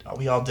 We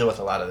all deal with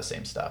a lot of the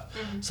same stuff.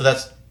 So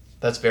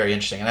that's very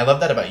interesting, and I love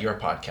that about your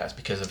podcast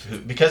because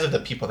of the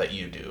people that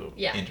you do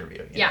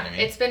interview. You know what I mean?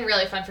 It's been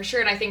really fun for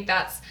sure, and I think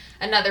that's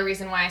another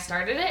reason why I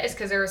started it, is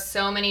because there were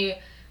so many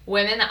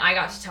women that I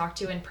got to talk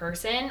to in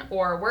person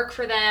or work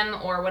for them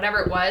or whatever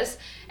it was,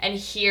 and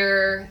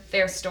hear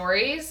their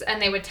stories,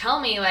 and they would tell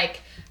me,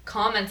 like,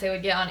 comments they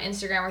would get on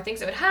Instagram or things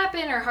that would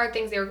happen or hard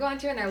things they were going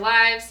through in their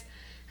lives.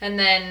 And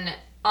then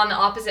on the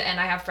opposite end,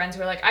 I have friends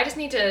who are like, I just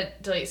need to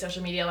delete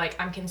social media, like,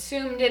 I'm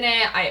consumed in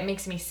it, it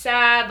makes me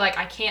sad, like,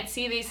 I can't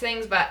see these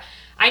things. But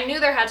I knew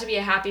there had to be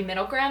a happy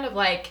middle ground of,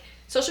 like,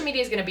 social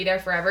media is going to be there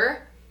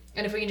forever,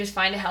 and if we can just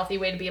find a healthy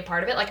way to be a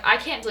part of it. Like, I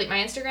can't delete my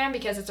Instagram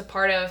because it's a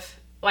part of,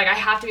 like, I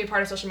have to be a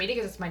part of social media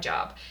because it's my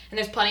job. And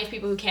there's plenty of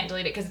people who can't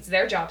delete it because it's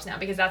their jobs now,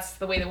 because that's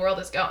the way the world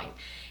is going.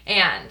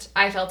 And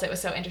I felt it was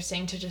so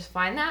interesting to just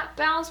find that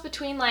balance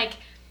between, like,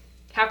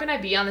 how can I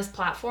be on this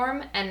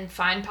platform and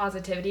find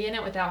positivity in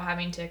it without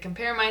having to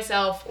compare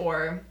myself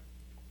or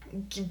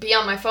be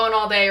on my phone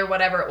all day or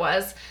whatever it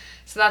was.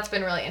 So that's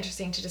been really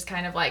interesting to just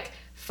kind of, like,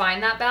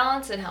 find that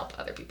balance and help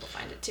other people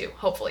find it too,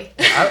 hopefully.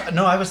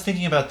 I was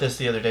thinking about this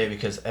the other day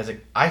because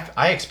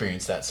I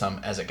experienced that some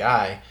as a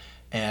guy.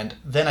 And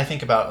then I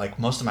think about, like,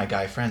 most of my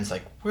guy friends,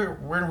 like, we're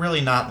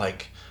really not,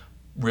 like,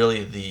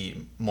 really the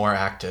more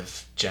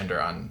active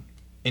gender on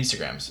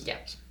Instagrams,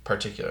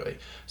 particularly.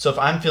 So if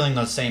I'm feeling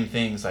those same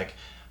things, like,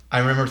 I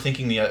remember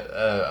thinking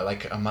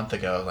like a month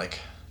ago, like,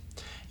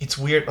 it's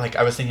weird. Like,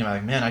 I was thinking about,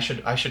 like, man,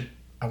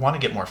 I want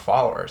to get more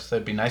followers. So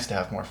it'd be nice to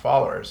have more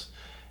followers.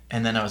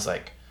 And then I was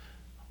like,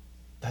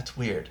 that's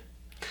weird.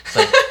 It's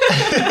like,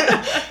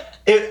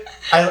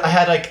 I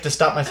had, like, to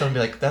stop myself and be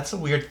like, that's a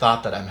weird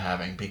thought that I'm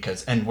having,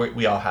 because, and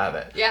we all have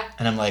it. Yeah.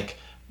 And I'm like,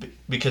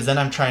 because then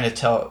I'm trying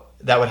to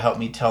that would help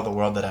me tell the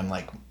world that I'm,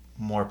 like,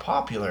 more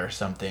popular or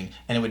something,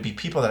 and it would be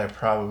people that I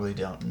probably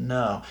don't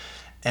know.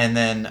 And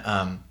then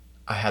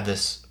I had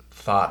this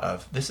thought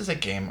of, this is a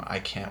game I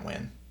can't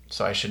win,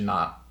 so I should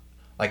not,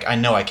 like, I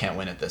know I can't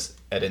win at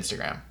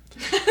Instagram.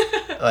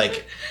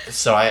 Like,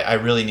 so I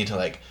really need to,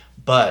 like,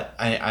 but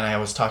I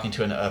was talking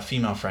to a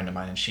female friend of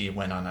mine, and she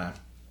went on a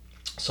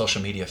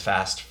social media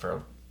fast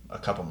for a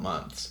couple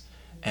months,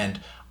 and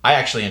I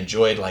actually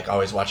enjoyed, like,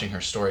 always watching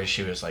her stories.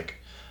 She was like,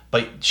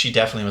 but she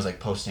definitely was,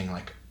 like, posting,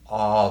 like,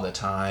 all the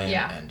time,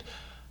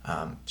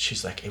 and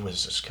she's like, it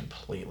was just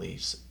completely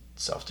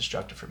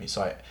self-destructive for me.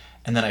 So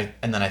and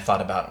then I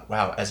thought about,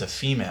 wow, as a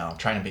female,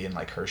 trying to be in,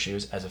 like, her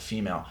shoes as a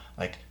female,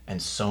 like,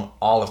 and so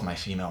all of my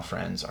female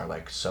friends are,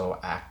 like, so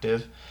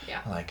active,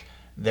 like,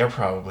 they're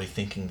probably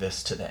thinking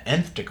this to the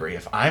nth degree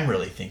if I'm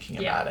really thinking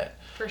about it.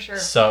 For sure.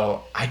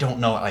 So I don't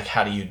know, like,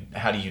 how do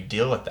you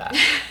deal with that?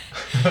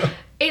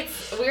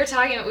 We've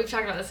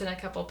talked about this in a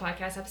couple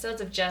podcast episodes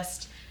of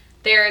just,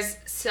 there's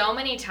so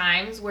many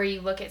times where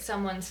you look at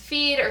someone's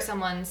feed or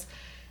someone's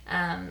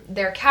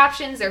their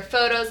captions, their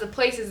photos, the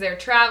places they're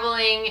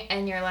traveling,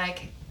 and you're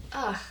like,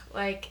 ugh,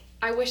 like,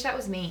 I wish that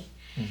was me.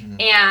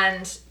 Mm-hmm.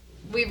 And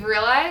we've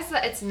realized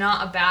that it's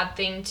not a bad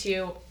thing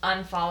to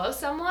unfollow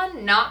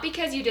someone, not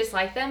because you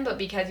dislike them, but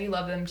because you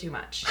love them too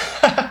much.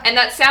 And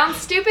that sounds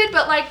stupid,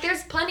 but, like,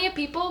 there's plenty of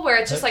people where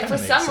it's just, like, for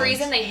some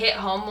reason they hit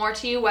home more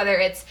to you, whether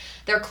it's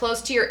they're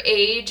close to your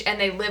age and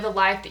they live a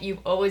life that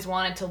you've always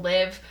wanted to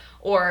live,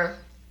 or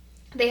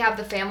they have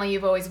the family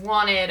you've always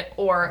wanted,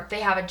 or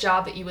they have a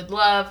job that you would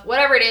love,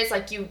 whatever it is,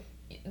 like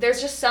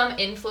there's just some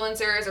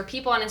influencers or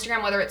people on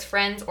Instagram, whether it's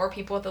friends or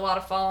people with a lot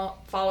of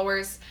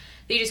followers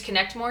that you just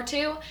connect more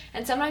to,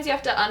 and sometimes you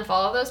have to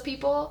unfollow those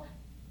people,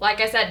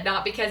 like I said,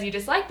 not because you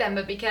dislike them,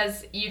 but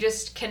because you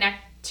just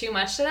connect too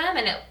much to them,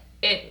 and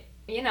it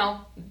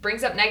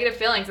brings up negative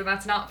feelings, and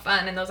that's not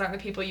fun, and those aren't the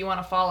people you want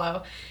to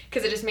follow,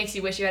 because it just makes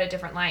you wish you had a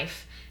different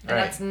life, and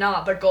Right. that's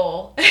not the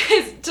goal,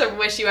 is to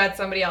wish you had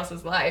somebody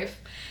else's life.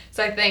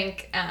 So I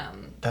think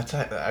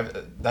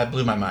that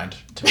blew my mind,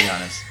 to be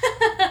honest.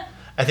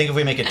 I think if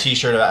we make a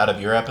T-shirt out of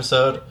your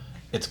episode,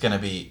 it's gonna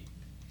be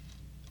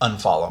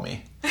unfollow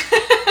me.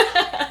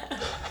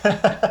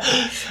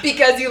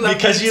 because you love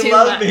because me you too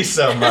love much. me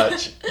so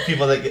much.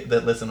 People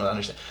that listen will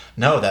understand.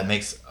 No, that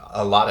makes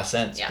a lot of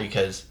sense, Yeah.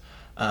 because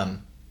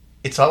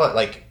it's all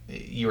like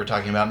you were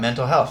talking about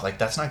mental health. Like,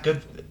 that's not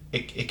good.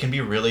 It can be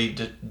really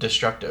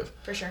destructive.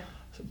 For sure.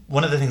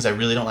 One of the things I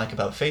really don't like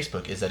about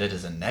Facebook is that it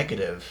is a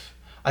negative.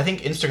 I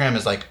think Instagram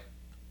is like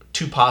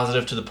too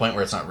positive to the point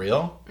where it's not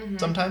real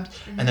sometimes.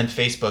 And then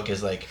Facebook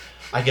is like,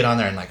 I get on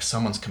there and like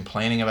someone's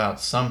complaining about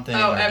something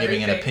or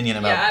giving an opinion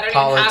about I don't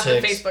politics. even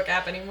have the Facebook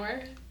app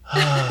anymore.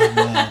 Oh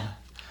man,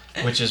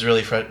 which is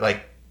really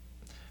like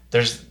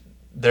there's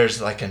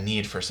like a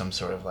need for some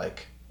sort of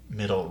like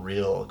middle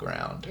real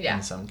ground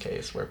in some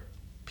case where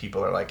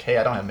people are like, hey,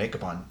 I don't have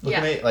makeup on. Look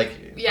at me, like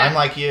I'm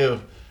like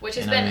you. Which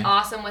has You know been what I mean?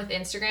 awesome with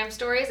Instagram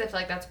stories. I feel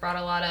like that's brought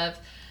a lot of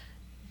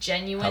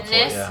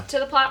genuineness Helpful, to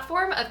the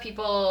platform of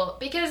people,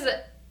 because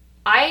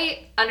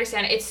I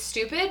understand it's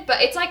stupid,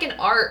 but it's like an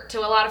art to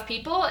a lot of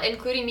people,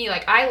 including me.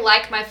 Like, I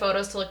like my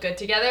photos to look good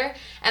together,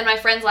 and my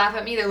friends laugh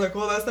at me. They're like,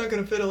 well, that's not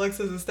going to fit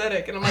Alexa's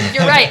aesthetic. And I'm like,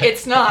 you're right,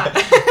 it's not.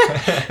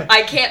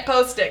 I can't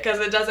post it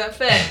because it doesn't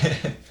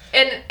fit.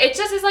 And it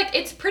just is like,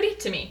 it's pretty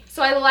to me.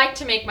 So I like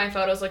to make my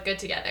photos look good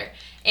together.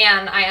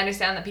 And I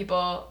understand that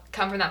people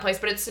come from that place,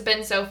 but it's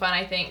been so fun,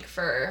 I think,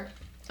 for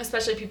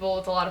especially people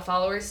with a lot of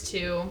followers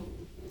to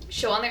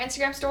show on their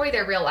Instagram story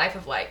their real life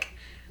of like,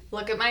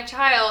 look at my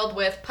child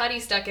with putty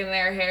stuck in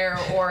their hair,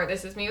 or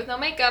this is me with no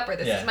makeup, or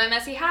this is my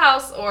messy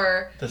house,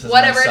 or this is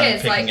whatever my son it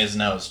is. picking Like, his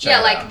nose. Check yeah,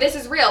 it like out. this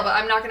is real, but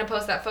I'm not going to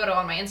post that photo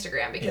on my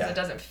Instagram because it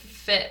doesn't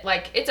fit.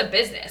 Like, it's a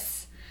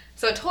business.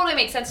 So it totally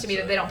makes sense to me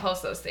that they don't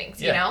post those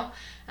things, you know?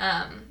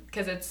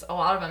 Because it's a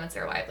lot of them, it's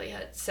their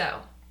livelihood.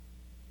 So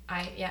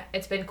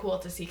it's been cool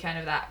to see kind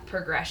of that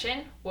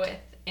progression with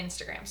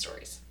Instagram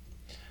stories.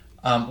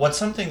 What's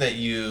something that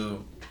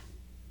you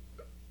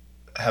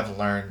have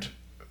learned,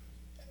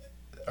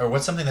 or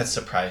what's something that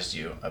surprised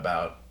you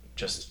about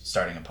just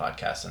starting a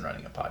podcast and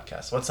running a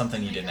podcast? What's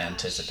something you didn't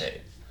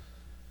anticipate?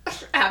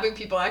 Having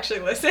people actually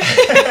listen.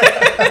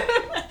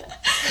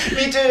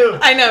 Me too.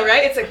 I know,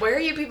 right? It's like, where are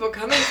you people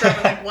coming from?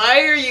 I'm like,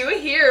 why are you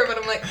here? But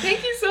I'm like,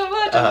 thank you so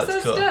much. I'm so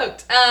that's cool.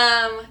 stoked.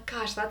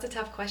 Gosh, that's a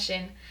tough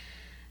question.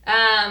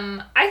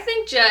 I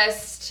think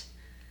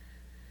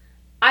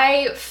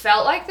I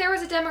felt like there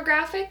was a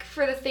demographic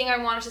for the thing I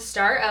wanted to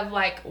start, of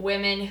like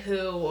women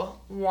who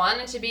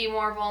wanted to be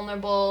more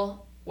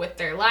vulnerable with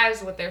their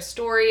lives, with their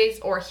stories,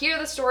 or hear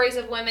the stories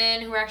of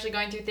women who are actually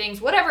going through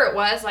things, whatever it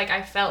was. Like,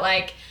 I felt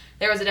like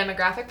there was a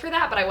demographic for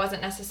that, but I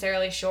wasn't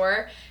necessarily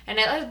sure. And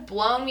it has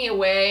blown me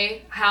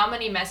away how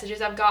many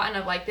messages I've gotten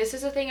of like, this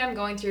is a thing I'm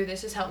going through,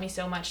 this has helped me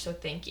so much, so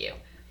thank you.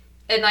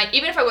 And like,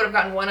 even if I would have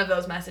gotten one of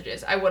those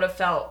messages, I would have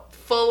felt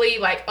fully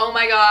like, oh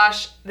my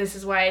gosh, this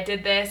is why I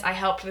did this, I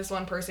helped this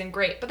one person,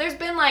 great. But there's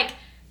been like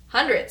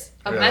hundreds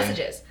of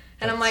messages.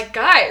 And I'm like,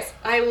 guys,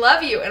 I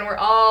love you, and we're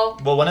all...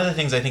 Well, one of the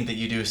things I think that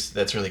you do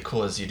that's really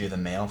cool is you do the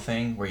mail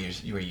thing, where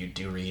you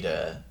do read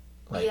a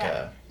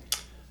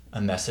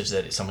message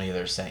that somebody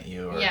either sent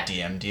you or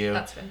DM'd you.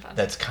 That's been fun.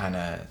 That's kind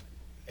of...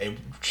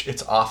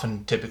 It's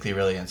often typically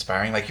really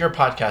inspiring. Like, your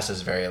podcast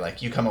is very,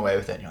 like, you come away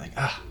with it and you're like,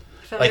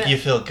 like, you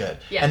feel good.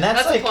 Yeah, and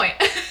that's like, the point.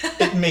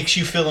 it makes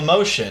you feel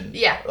emotion.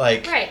 Yeah,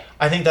 Like, right.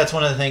 I think that's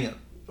one of the things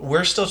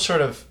we're still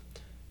sort of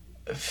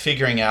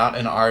figuring out,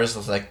 and ours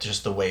is like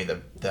just the way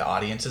the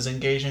audience is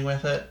engaging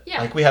with it.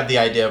 Yeah. Like, we have the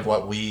idea of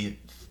what we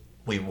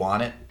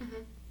want it,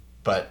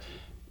 but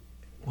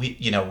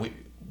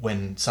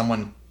when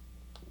someone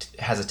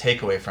has a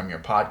takeaway from your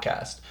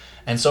podcast,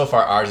 and so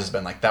far ours has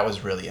been like, that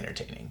was really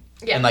entertaining.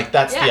 Yeah. And like,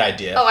 that's the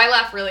idea. Oh, I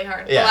laugh really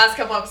hard. Yeah. The last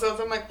couple episodes,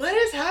 I'm like, what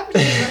is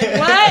happening? Like,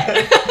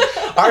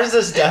 what? Ours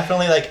is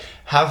definitely like,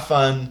 have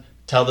fun,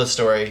 tell the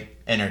story,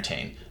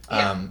 entertain.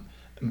 Yeah.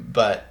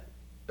 But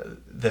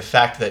the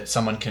fact that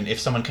if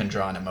someone can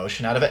draw an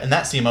emotion out of it, and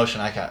that's the emotion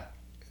I got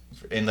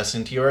in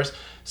listening to yours,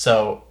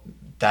 so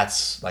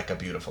that's like a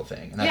beautiful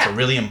thing, and that's a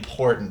really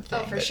important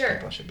thing for that sure.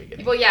 people should be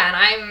getting. Well, yeah,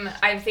 and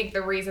I think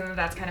the reason that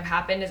that's kind of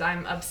happened is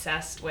I'm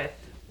obsessed with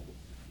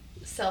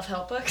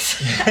self-help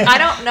books. I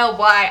don't know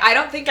why. I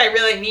don't think I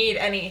really need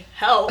any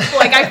help.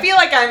 Like, I feel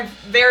like I'm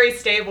very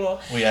stable.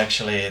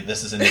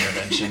 This is an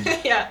intervention.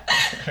 Yeah.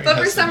 But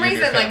for some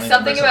reason, like,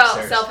 something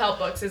about self-help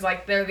books is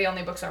like, they're the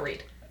only books I'll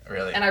read.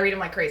 Really? And I read them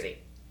like crazy.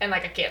 And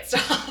like, I can't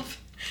stop.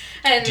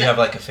 And do you have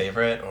like a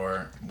favorite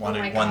or one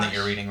that gosh.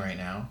 you're reading right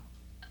now?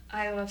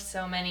 I love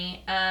so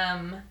many.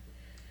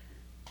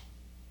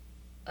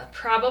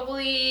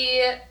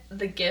 Probably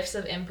The Gifts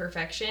of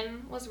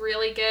Imperfection was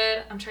really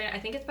good. I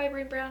think it's by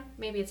Brene Brown.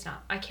 Maybe it's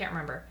not. I can't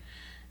remember.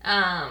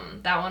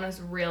 That one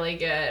was really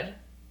good.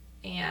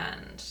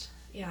 And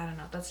yeah, I don't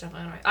know. That's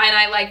definitely one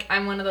of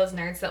I'm one of those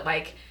nerds that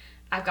like,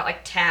 I've got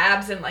like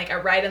tabs and like I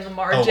write in the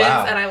margins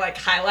and I like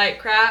highlight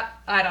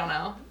crap. I don't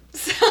know.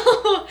 So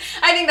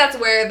I think that's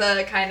where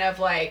the kind of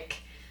like,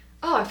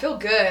 oh, I feel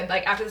good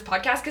like after this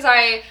podcast, because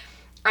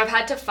I've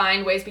had to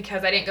find ways,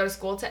 because I didn't go to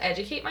school, to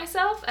educate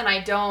myself, and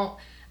I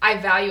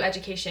value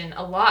education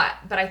a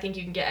lot, but I think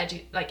you can get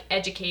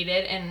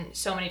educated in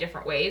so many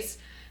different ways.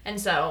 And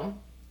so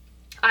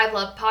I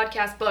love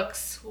podcasts,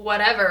 books,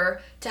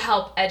 whatever, to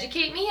help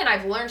educate me, and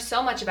I've learned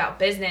so much about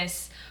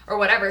business or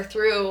whatever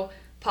through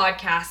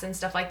podcasts and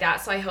stuff like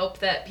that. So I hope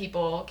that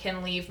people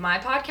can leave my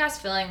podcast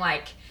feeling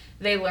like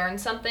they learned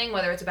something,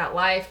 whether it's about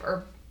life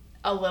or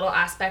a little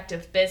aspect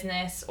of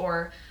business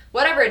or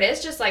whatever it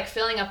is, just like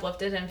feeling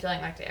uplifted and feeling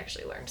like they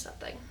actually learned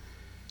something.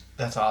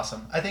 That's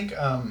awesome. I think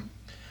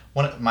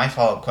one of my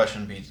follow-up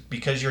question would be,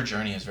 because your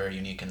journey is very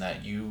unique in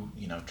that you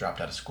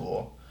dropped out of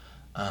school,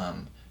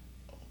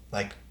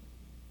 like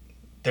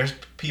there's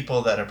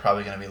people that are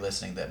probably going to be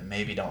listening that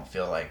maybe don't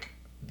feel like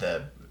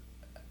the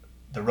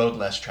road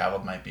less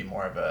traveled might be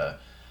more of a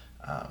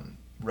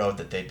road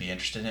that they'd be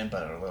interested in,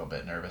 but are a little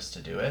bit nervous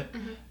to do it.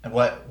 Mm-hmm. And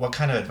what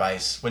kind of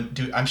advice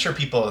I'm sure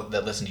people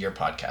that listen to your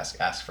podcast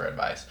ask for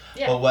advice.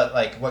 Yeah. Well,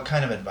 what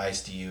kind of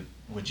advice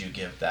would you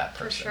give that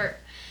person? For sure.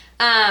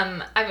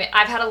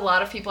 I've had a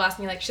lot of people ask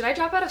me like, should I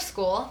drop out of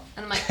school?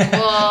 And I'm like,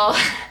 well,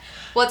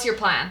 what's your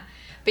plan?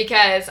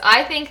 Because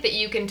I think that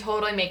you can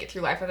totally make it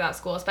through life without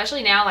school,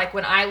 especially now, like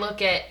when I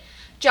look at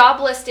job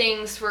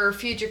listings for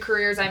future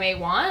careers I may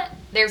want,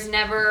 there's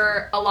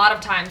never a lot of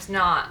times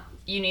not,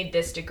 you need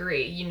this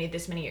degree, you need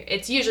this many years.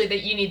 It's usually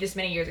that you need this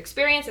many years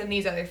experience and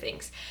these other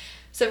things.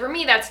 So for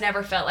me, that's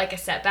never felt like a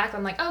setback.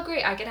 I'm like, oh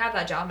great, I could have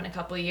that job in a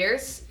couple of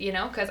years,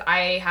 because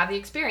I have the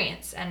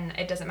experience, and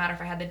it doesn't matter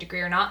if I had the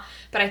degree or not.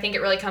 But I think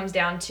it really comes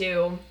down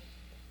to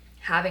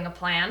having a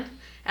plan.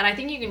 And I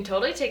think you can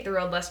totally take the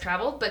road less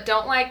traveled, but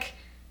don't like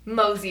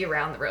mosey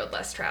around the road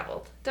less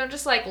traveled. Don't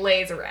just like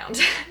laze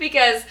around.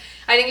 Because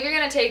I think if you're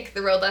going to take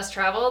the road less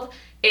traveled,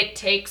 it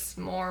takes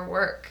more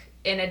work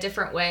in a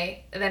different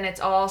way. Then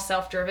it's all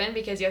self-driven,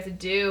 because you have to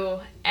do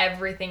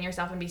everything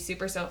yourself and be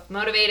super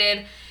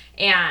self-motivated.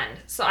 And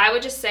so I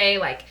would just say,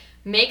 like,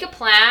 make a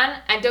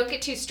plan and don't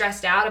get too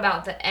stressed out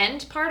about the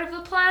end part of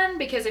the plan,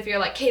 because if you're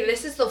like, okay,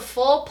 this is the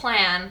full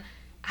plan,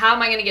 how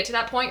am I going to get to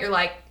that point? You're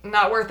like,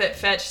 not worth it,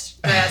 fetch,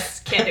 stress,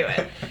 can't do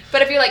it.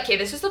 But if you're like, okay,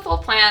 this is the full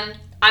plan,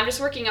 I'm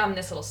just working on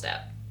this little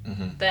step.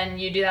 Mm-hmm. Then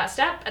you do that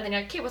step, and then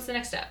you're like, okay, what's the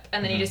next step?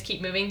 And then you just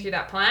keep moving through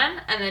that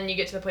plan, and then you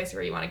get to the place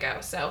where you want to go.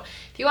 So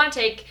if you want to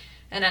take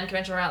an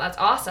unconventional route, that's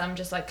awesome.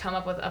 Just like come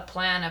up with a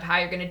plan of how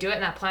you're going to do it,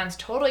 and that plan's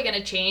totally going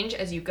to change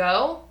as you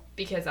go,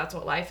 because that's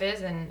what life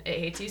is, and it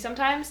hates you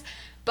sometimes.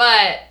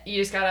 But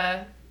you just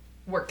gotta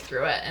work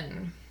through it,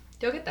 and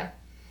you'll get there.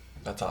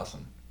 That's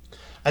awesome.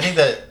 I think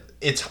that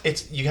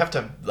it's you have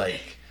to,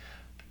 like,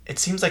 it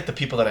seems like the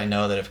people that I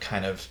know that have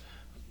kind of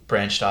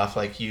branched off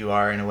like you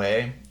are in a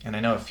way, and I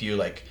know a few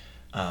like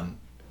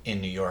in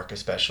New York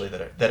especially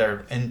that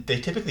are and they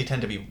typically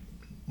tend to be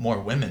more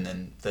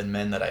women than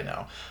men that I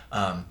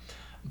know.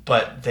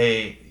 But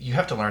you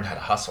have to learn how to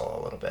hustle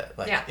a little bit.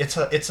 Like it's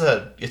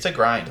a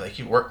grind. Like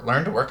you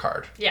learn to work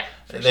hard. Yeah.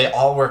 They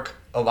all work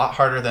a lot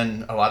harder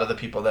than a lot of the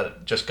people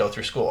that just go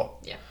through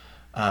school.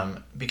 Yeah.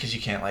 Because you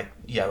can't like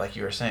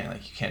you were saying,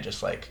 like you can't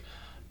just like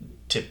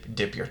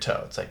dip your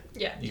toe. It's like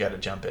you got to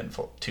jump in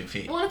full 2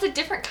 feet. Well, it's a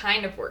different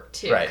kind of work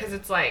too, right? Because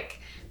it's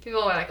like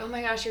people are like, oh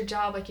my gosh, your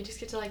job, like you just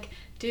get to like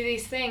do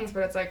these things,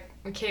 but it's like,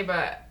 okay,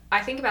 but I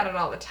think about it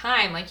all the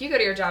time. Like you go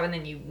to your job and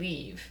then you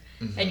leave.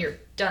 Mm-hmm. And you're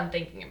done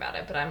thinking about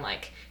it, but I'm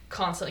like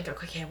constantly go,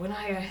 okay, when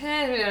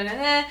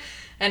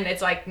and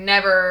it's like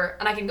never,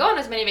 and I can go on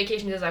as many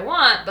vacations as I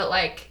want, but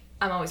like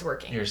I'm always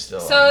working. You're still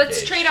so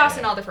it's trade-offs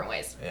in all different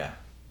ways. Yeah.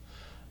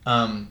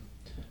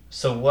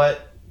 So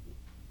what,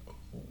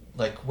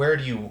 like, where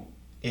do you,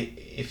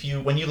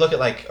 when you look at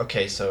like,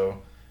 okay,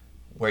 so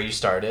where you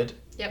started,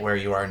 where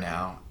you are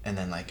now, and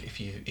then like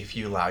if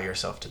you allow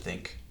yourself to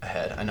think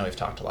ahead. I know we've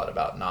talked a lot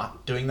about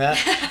not doing that,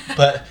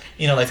 but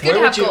like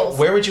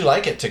where would you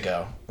like it to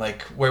go?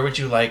 Like where would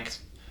you like?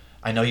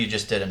 I know you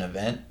just did an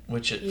event, for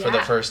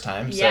the first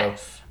time.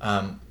 Yes.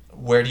 So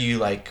where do you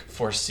like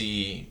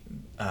foresee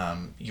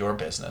your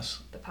business?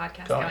 The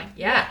podcast going?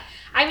 Yeah.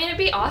 I mean, it'd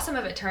be awesome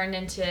if it turned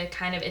into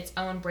kind of its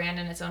own brand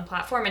and its own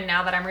platform. And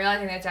now that I'm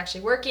realizing that it's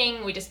actually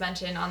working, we just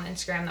mentioned on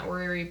Instagram that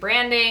we're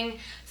rebranding.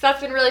 So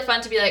that's been really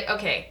fun to be like,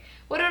 okay,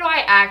 what do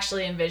I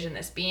actually envision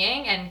this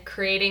being, and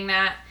creating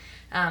that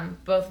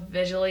both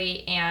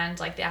visually and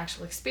like the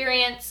actual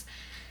experience.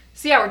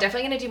 So yeah, we're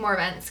definitely going to do more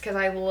events, because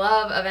I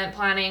love event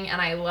planning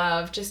and I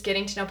love just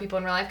getting to know people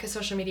in real life, because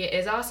social media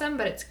is awesome,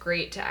 but it's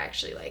great to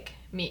actually like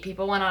meet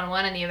people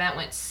one-on-one, and the event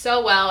went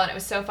so well, and it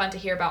was so fun to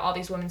hear about all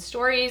these women's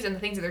stories and the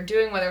things that they're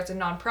doing, whether it's a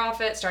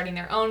nonprofit, starting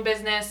their own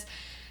business.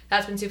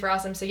 That's been super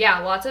awesome. So yeah,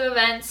 lots of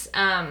events.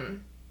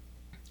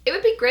 it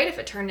would be great if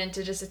it turned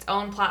into just its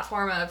own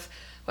platform of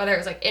whether it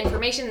was like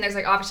information. There's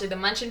like obviously the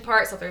munching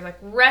part, so if there's like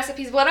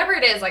recipes, whatever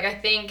it is, like I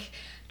think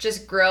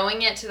just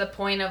growing it to the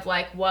point of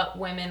like what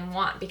women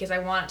want, because I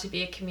want it to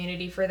be a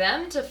community for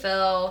them to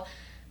feel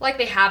like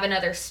they have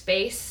another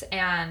space.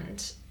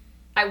 And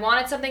I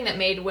wanted something that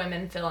made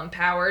women feel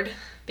empowered,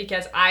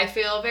 because I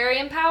feel very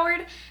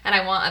empowered and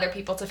I want other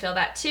people to feel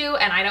that too.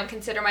 And I don't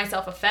consider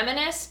myself a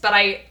feminist, but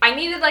I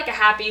needed like a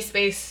happy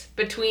space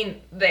between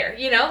there,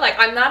 you know, like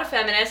I'm not a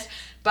feminist,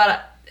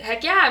 but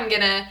heck yeah, I'm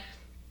gonna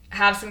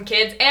have some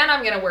kids and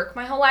I'm gonna work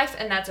my whole life,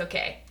 and that's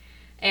okay.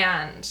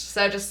 And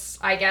so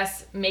just, I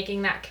guess,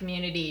 making that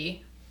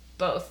community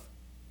both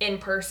in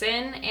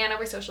person and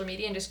over social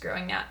media, and just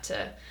growing that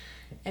to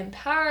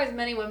empower as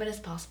many women as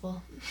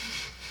possible.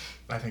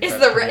 I think It's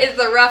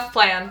the rough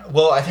plan.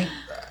 Well, I think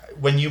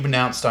when you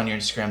announced on your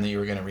Instagram that you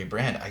were going to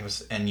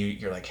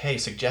rebrand, you're like, hey,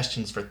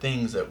 suggestions for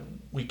things that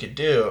we could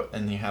do,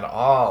 and you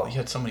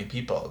had so many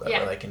people that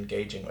were like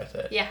engaging with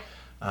it. Yeah.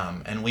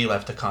 And we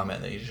left a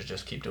comment that you should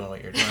just keep doing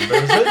what you're doing. But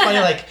it was really funny,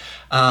 like,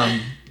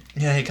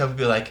 a couple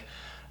be like,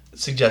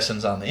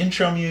 suggestions on the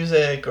intro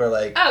music, or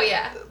like, oh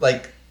yeah,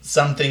 like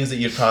some things that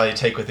you'd probably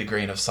take with a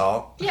grain of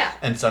salt. Yeah.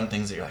 And some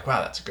things that you're like,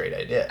 wow, that's a great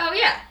idea. Oh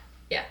yeah.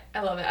 Yeah,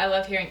 I love it. I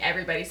love hearing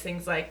everybody's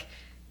things like,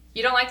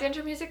 you don't like the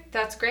intro music?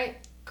 That's great.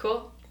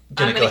 Cool.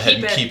 I'm gonna go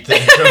ahead and keep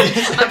the intro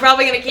music. I'm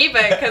probably gonna keep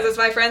it because it's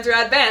my friend's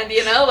rad band,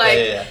 you know, like,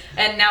 yeah.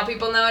 And now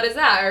people know it as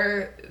that.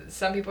 Or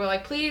some people are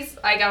like, please,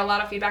 I got a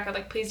lot of feedback of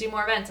like, please do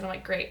more events, and I'm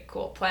like, great,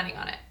 cool, planning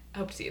on it.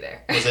 Hope to see you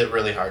there. Was it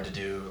really hard to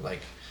do? Like,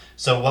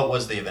 so what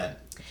was the event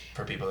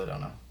for people that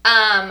don't know?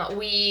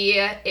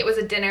 It was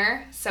a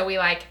dinner, so we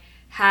like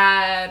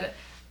had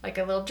like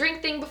a little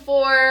drink thing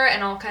before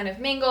and all kind of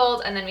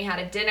mingled, and then we had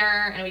a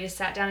dinner and we just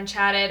sat down and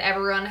chatted.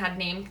 Everyone had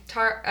name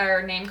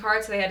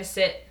cards, so they had to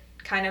sit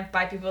kind of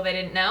by people they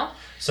didn't know.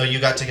 So you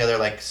got together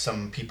like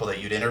some people that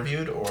you'd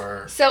interviewed,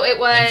 or so it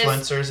was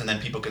influencers, and then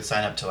people could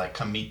sign up to like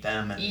come meet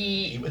them and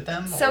eat with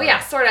them? So or? Yeah,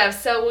 sort of.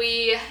 So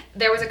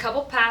there was a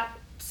couple past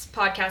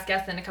podcast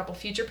guests and a couple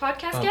future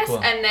podcast guests,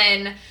 cool. And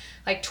then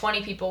like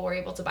 20 people were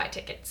able to buy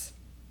tickets,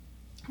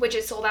 which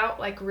it sold out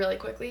like really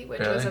quickly, which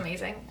was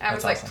amazing. I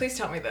was like, awesome. Please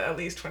tell me that at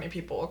least 20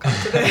 people will come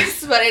to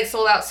this. But it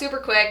sold out super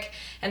quick,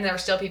 and there were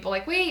still people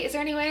like, wait, is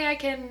there any way I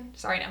can...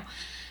 Sorry, no.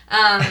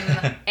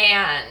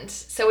 And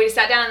so we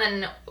sat down,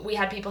 and then we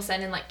had people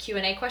send in like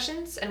Q&A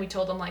questions, and we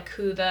told them like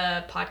who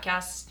the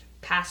podcast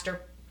past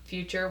or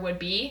future would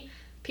be,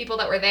 people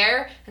that were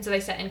there. And so they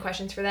sent in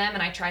questions for them,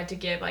 and I tried to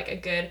give like a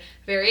good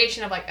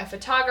variation of like a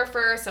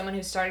photographer, someone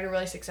who started a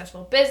really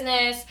successful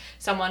business,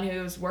 someone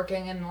who's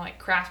working in like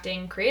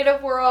crafting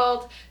creative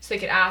world, so they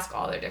could ask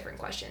all their different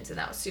questions, and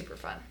that was super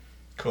fun.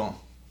 Cool.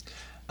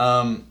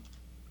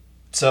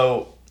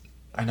 So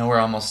I know we're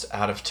almost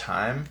out of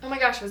time. Oh my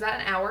gosh, was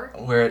that an hour?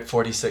 We're at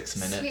 46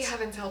 minutes. Sweet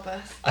heavens, help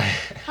us.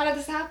 How did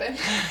this happen?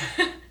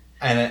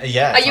 And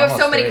yeah, it's you have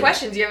so many 30.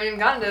 questions. You haven't even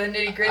gotten to the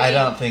nitty gritty. I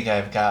don't think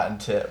I've gotten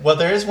to. Well,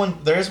 there is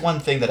one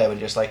thing that I would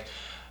just like.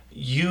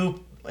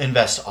 You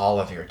invest all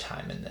of your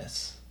time in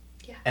this.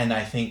 Yeah. And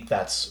I think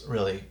that's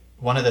really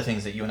one of the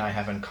things that you and I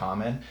have in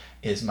common.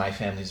 Is my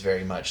family's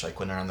very much like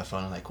when they're on the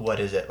phone, like, what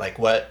is it? Like,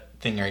 what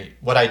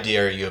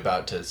idea are you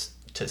about to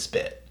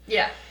spit?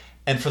 Yeah.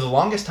 And for the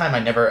longest time, I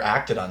never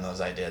acted on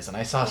those ideas. And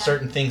I saw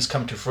certain things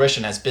come to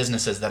fruition as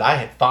businesses that I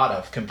had thought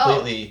of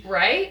completely. Oh,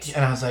 right?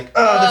 And I was like,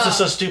 oh, this is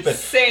so stupid.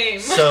 Same.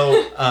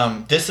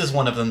 So this is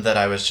one of them that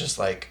I was just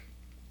like,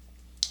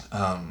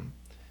 I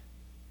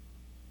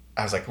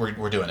was like,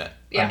 we're doing it.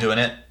 Yeah. I'm doing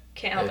it.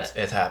 Can't help it.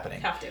 It's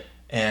happening. Have to.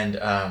 And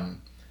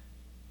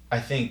I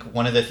think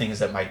one of the things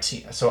that my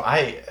team... So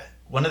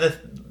one of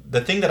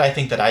the thing that I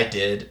think that I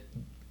did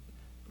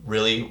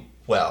really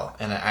well,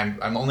 and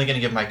I'm only going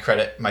to give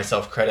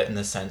myself credit in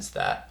the sense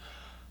that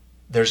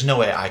there's no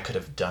way I could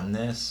have done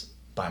this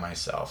by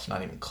myself,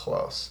 not even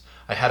close.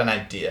 I had an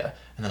idea,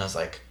 and then I was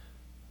like,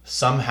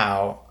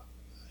 somehow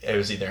it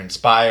was either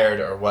inspired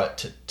or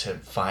what to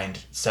find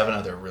 7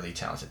 other really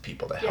talented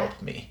people to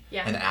help me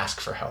and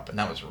ask for help, and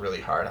that was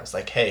really hard. I was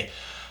like, hey,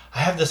 I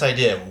have this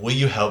idea, will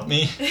you help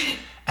me?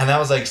 And that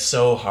was like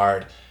so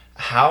hard.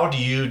 How do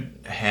you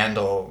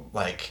handle,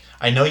 like,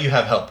 I know you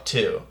have help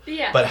too,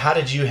 but how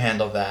did you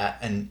handle that,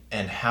 and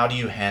how do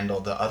you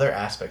handle the other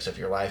aspects of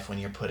your life when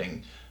you're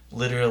putting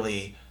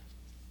literally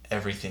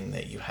everything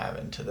that you have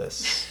into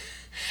this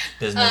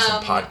business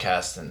and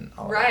podcast and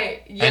all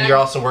right, that? yeah. And you're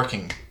also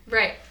working.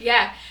 Right,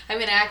 yeah. I'm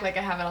going to act like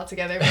I have it all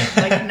together, but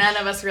like none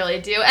of us really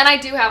do. And I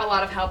do have a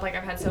lot of help. Like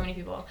I've had so many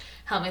people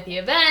help me with the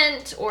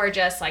event or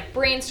just like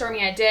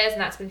brainstorming ideas,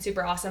 and that's been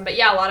super awesome. But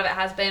yeah, a lot of it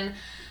has been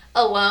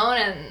alone,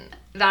 and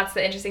that's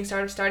the interesting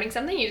start of starting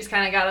something. You just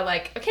kind of got to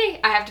like, okay,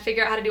 I have to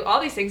figure out how to do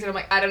all these things. And I'm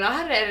like, I don't know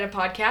how to edit a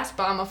podcast,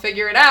 but I'm going to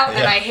figure it out.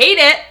 And I hate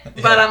it,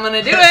 but I'm going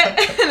to do it.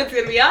 And it's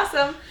going to be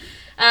awesome.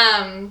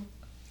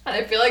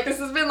 I feel like this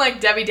has been like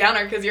Debbie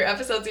Downer because your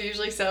episodes are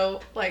usually so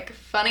like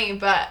funny,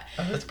 but...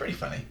 Oh, that's pretty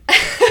funny.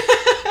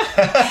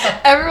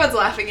 Everyone's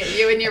laughing at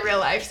you in your real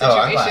life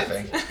situations.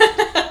 Oh,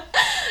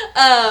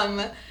 I'm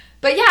laughing.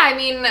 But yeah, I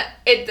mean,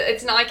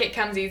 it's not like it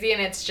comes easy,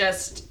 and it's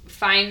just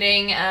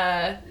finding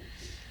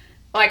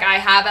like I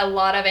have a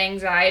lot of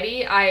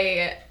anxiety.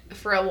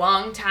 For a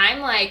long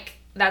time, like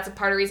that's a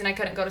part of the reason I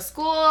couldn't go to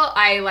school.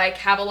 I like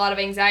have a lot of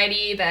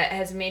anxiety that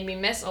has made me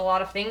miss a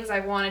lot of things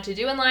I've wanted to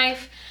do in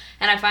life.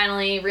 And I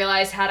finally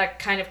realized how to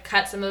kind of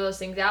cut some of those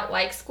things out,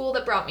 like school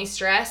that brought me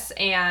stress,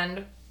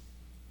 and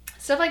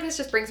stuff like this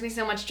just brings me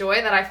so much joy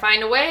that I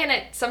find a way.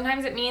 And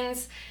sometimes it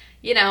means,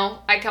 you know,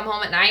 I come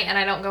home at night and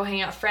I don't go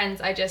hang out with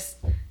friends. I just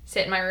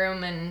sit in my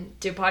room and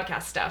do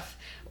podcast stuff,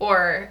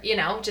 or, you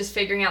know, just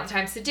figuring out the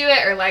times to do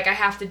it, or like I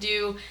have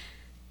to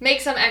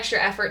make some extra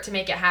effort to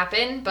make it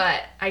happen.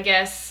 But I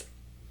guess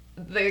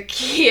the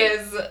key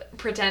is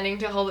pretending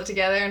to hold it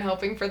together and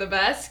hoping for the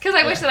best. Because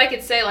I wish that I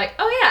could say, like,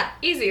 oh yeah,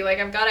 easy. Like,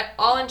 I've got it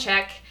all in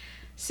check.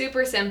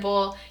 Super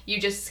simple. You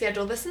just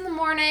schedule this in the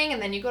morning,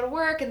 and then you go to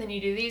work, and then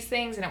you do these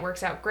things, and it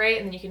works out great.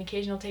 And then you can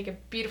occasionally take a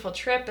beautiful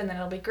trip, and then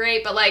it'll be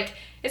great. But, like,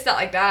 it's not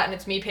like that, and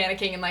it's me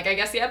panicking, and, like, I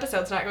guess the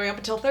episode's not going up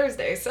until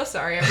Thursday. So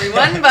sorry,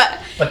 everyone.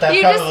 But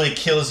that probably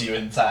kills you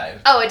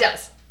inside. Oh, it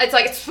does. It's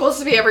like, it's supposed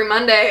to be every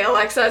Monday,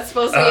 Alexa. It's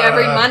supposed to be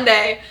every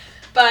Monday.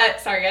 But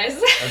sorry,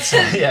 guys.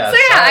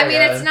 I mean,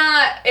 guys.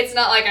 It's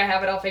not like I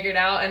have it all figured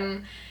out,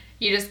 and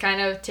you just kind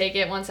of take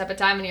it one step at a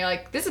time, and you're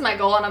like, this is my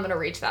goal, and I'm going to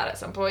reach that at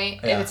some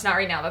point. Yeah. If it's not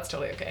right now, that's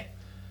totally okay.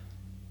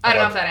 I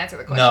don't know if that answered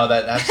the question. No,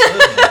 that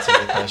absolutely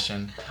answered the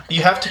question.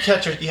 You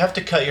have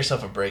to cut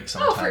yourself a break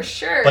sometimes. Oh, for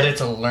sure. But it's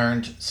a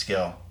learned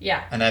skill.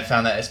 Yeah. And I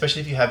found that,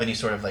 especially if you have any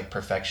sort of like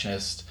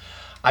perfectionist,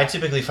 I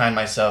typically find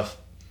myself,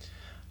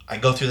 I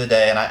go through the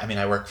day and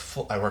I work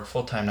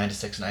full time, 9 to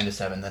 6, 9 to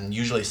 7. Then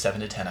usually 7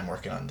 to 10, I'm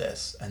working on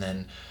this, and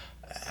then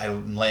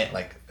I'm late,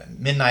 like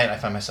midnight. I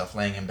find myself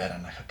laying in bed.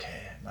 I'm like,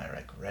 okay, am I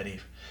like ready?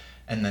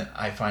 And then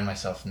I find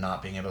myself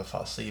not being able to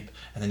fall asleep.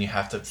 And then you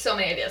have to. So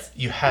many ideas.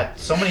 You had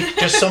so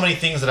many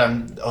things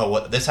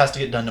that this has to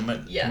get done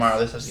tomorrow.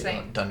 This has to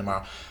get done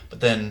tomorrow.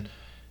 But then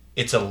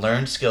it's a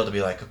learned skill to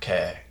be like,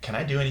 okay, can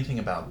I do anything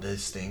about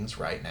these things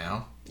right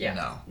now?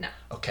 Yeah. No.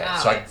 Okay,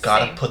 so I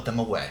gotta put them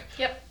away.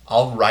 Yep.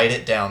 I'll write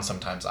it down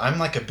sometimes. I'm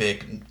like a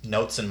big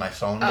notes in my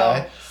phone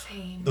guy.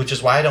 Same. Which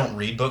is why I don't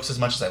read books as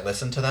much as I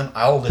listen to them.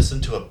 I'll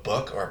listen to a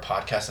book or a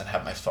podcast and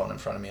have my phone in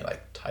front of me,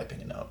 like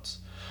typing notes.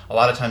 A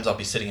lot of times I'll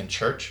be sitting in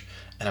church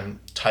and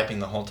I'm typing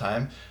the whole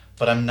time,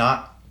 but I'm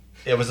not.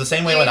 It was the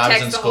same way when I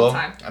was in school.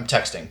 I'm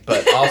texting,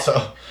 but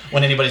also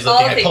when anybody's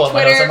looking, I pull up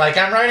my notes. I'm like,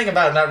 I'm writing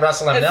about not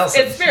Russell M.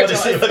 Nelson. It's spiritual.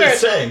 What is he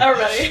saying?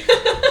 Everybody.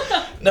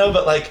 No,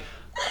 but like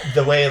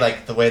the way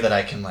that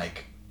I can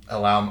like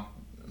allow.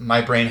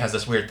 My brain has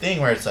this weird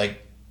thing where it's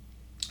like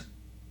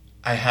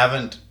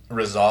I've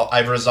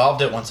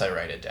resolved it once I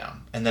write it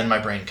down, and then my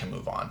brain can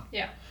move on.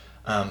 Yeah.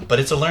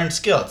 But it's a learned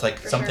skill. It's like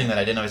something that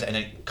I didn't always, and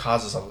it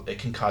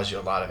can cause you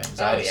a lot of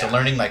anxiety. So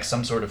learning like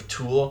some sort of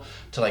tool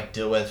to like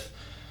deal with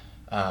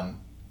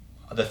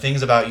the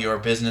things about your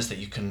business that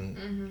you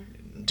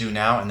can do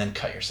now, and then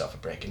cut yourself a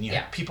break. And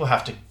people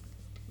have to.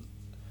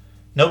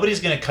 Nobody's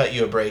gonna cut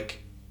you a break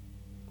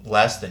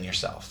less than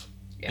yourself.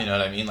 Yeah. You know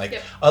what I mean? Like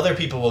other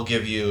people will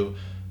give you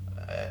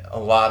a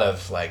lot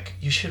of like,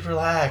 you should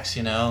relax,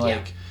 you know,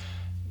 like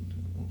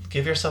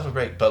give yourself a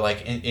break. But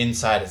like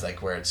inside is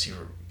like where it's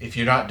if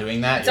you're not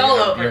doing that, it's all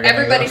over.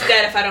 Everybody's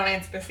dead if I don't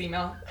answer this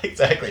email.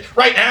 Exactly.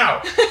 Right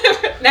now.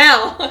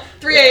 Now,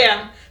 3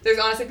 a.m. There's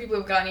honestly people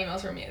who've gotten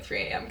emails from me at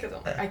 3 a.m. because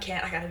I'm like, I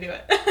can't. I gotta do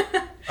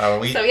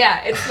it. So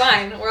yeah, it's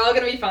fine. We're all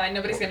gonna be fine.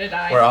 Nobody's gonna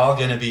die. We're all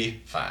gonna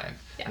be fine.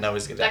 Yeah.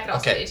 Nobody's gonna die. die. That could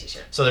also be a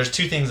t-shirt. So there's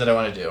two things that I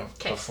want to do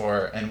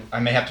before, and I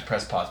may have to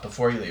press pause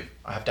before you leave.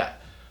 I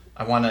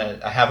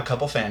have a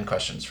couple fan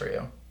questions for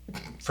you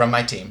from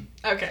my team.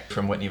 Okay.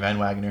 From Whitney Van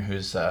Wagner,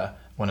 who's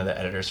one of the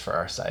editors for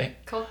our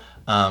site. Cool.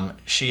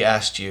 She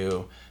asked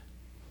you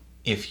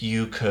if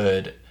you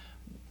could,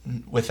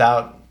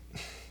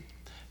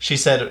 she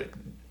said,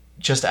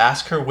 just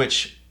ask her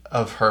which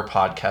of her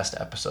podcast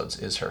episodes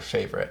is her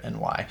favorite and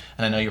why.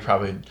 And I know you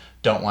probably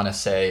don't want to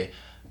say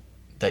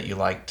that you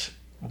liked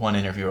one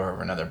interviewer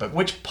over another, but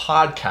which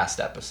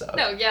podcast episode?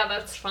 No, yeah,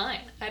 that's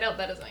fine. That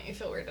doesn't make me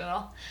feel weird at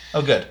all.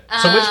 Oh, good.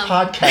 So which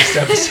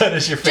podcast episode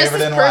is your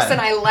favorite and why? Just the person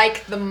I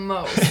like the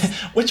most.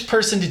 Which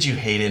person did you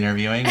hate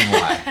interviewing and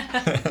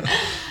why?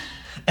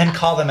 And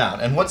call them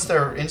out. And what's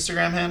their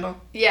Instagram handle?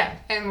 Yeah,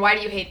 and why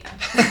do you hate them?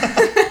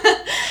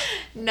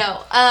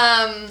 No.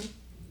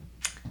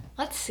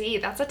 Let's see.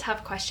 That's a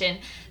tough question.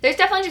 There's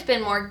definitely just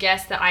been more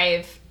guests that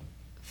I've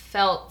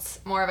felt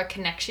more of a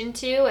connection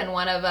to, and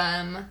one of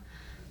them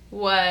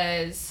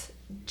was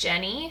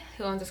Jenny,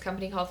 who owns this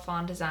company called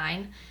Fawn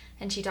Design,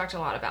 and she talked a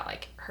lot about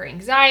like her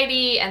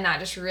anxiety, and that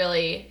just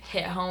really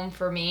hit home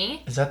for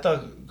me. Is that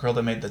the girl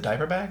that made the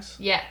diaper bags?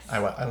 Yes. I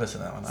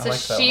listened to that one. So I like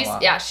that one a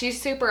lot. Yeah, she's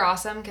super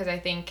awesome because I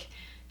think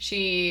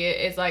she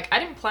is like, I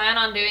didn't plan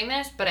on doing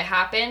this, but it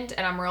happened,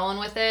 and I'm rolling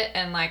with it,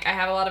 and like I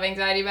have a lot of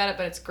anxiety about it,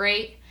 but it's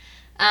great.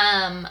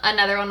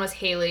 Another one was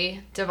Haley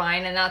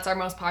Devine, and that's our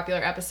most popular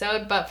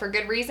episode, but for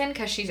good reason,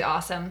 because she's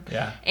awesome.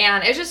 Yeah.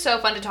 And it was just so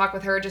fun to talk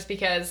with her, just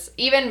because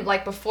even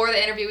like before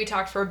the interview we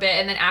talked for a bit,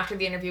 and then after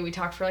the interview we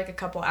talked for like a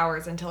couple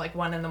hours until like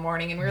 1 a.m,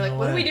 and we were like,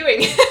 what are we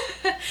doing?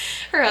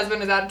 Her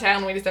husband was out of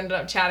town, we just ended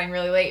up chatting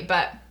really late,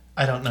 but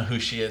I don't know who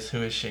she is.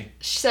 Who is she?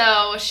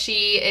 So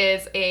she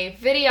is a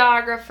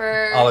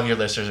videographer. All of your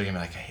listeners are going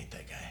to be like, I hate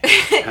that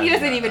guy. He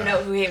doesn't even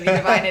know who Haley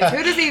Devine is.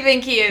 Who does he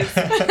think he is?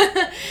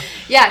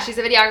 Yeah, she's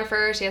a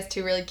videographer. She has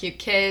 2 really cute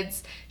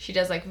kids. She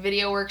does like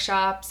video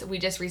workshops. We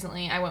just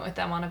recently, I went with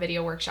them on a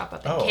video workshop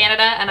up in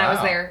Canada, and I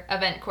was their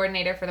event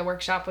coordinator for the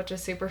workshop, which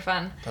was super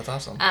fun. That's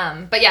awesome.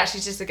 But yeah,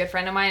 she's just a good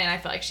friend of mine, and I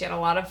feel like she had a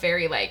lot of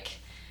very like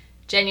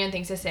genuine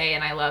things to say,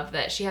 and I love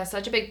that she has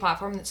such a big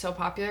platform that's so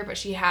popular, but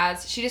she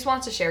just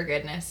wants to share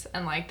goodness,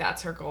 and like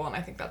that's her goal, and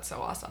I think that's so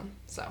awesome.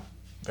 So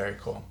very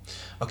cool.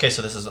 Okay,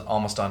 so this is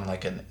almost on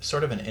like an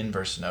sort of an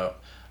inverse note.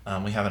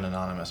 We have an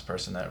anonymous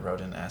person that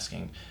wrote in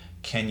asking,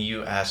 can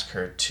you ask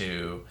her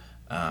to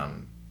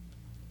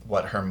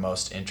what her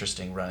most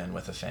interesting run-in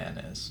with a fan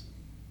is?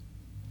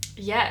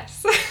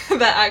 Yes.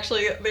 That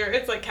actually,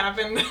 it's like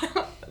happened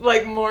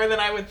like more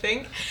than I would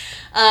think.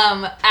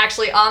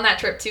 Actually, on that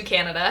trip to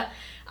Canada,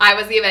 I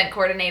was the event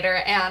coordinator,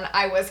 and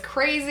I was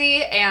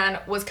crazy and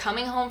was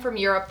coming home from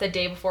Europe the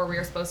day before we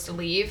were supposed to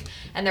leave,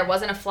 and there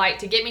wasn't a flight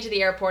to get me to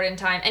the airport in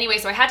time. Anyway,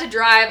 so I had to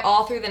drive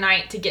all through the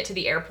night to get to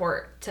the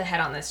airport to head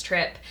on this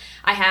trip.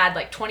 I had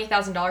like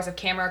 $20,000 of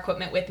camera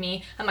equipment with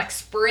me. I'm like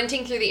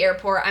sprinting through the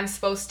airport. I'm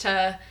supposed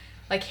to,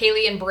 like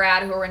Haley and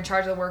Brad, who were in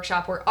charge of the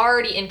workshop, were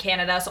already in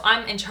Canada, so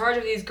I'm in charge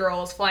of these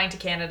girls flying to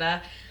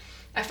Canada.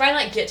 I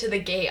finally like get to the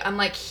gate. I'm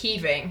like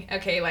heaving,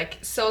 okay, like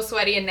so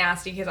sweaty and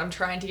nasty because I'm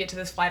trying to get to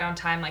this flight on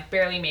time, like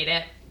barely made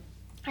it.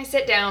 I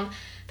sit down,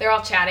 they're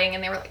all chatting,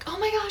 and they were like, oh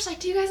my gosh,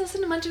 like, do you guys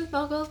listen to Munching with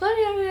Moguls?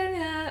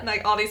 And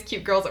like all these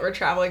cute girls that we're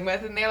traveling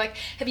with, and they're like,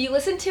 have you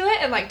listened to it?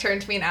 And like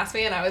turned to me and asked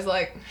me, and I was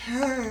like,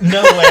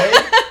 no way.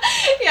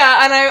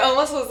 Yeah, and I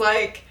almost was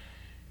like,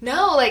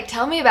 no, like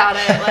tell me about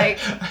it. Like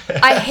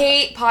I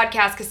hate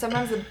podcasts because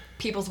sometimes the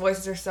people's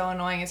voices are so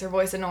annoying. Is her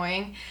voice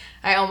annoying?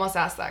 I almost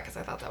asked that because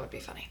I thought that would be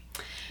funny.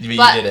 But you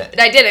but did it.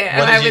 I did it,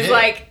 and I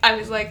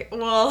was do? like,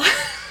 well.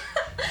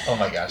 Oh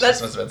my gosh,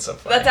 this must have been so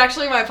funny. That's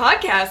actually my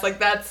podcast. Like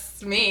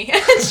that's me.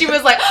 And she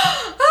was like,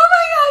 oh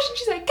my gosh, and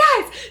she's like,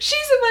 guys, she's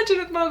a Munching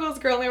with Moguls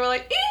girl, and they were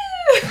like,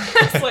 ew.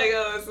 I was like,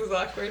 oh, this is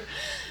awkward.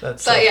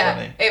 That's so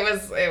funny. It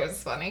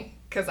was funny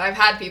because I've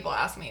had people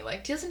ask me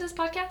like, do you listen to this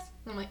podcast?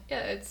 And I'm like,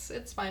 yeah,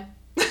 it's fine.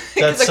 That's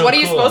like, so what are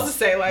you cool. supposed to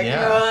say? Like,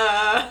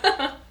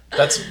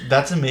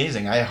 That's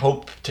amazing. I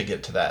hope to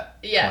get to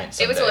that point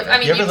someday. It was really fun. I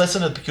mean, you ever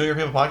listen to the Peculiar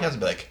People podcast and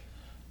be like,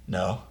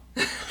 no.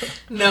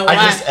 No, I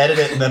just edit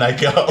it and then I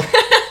go.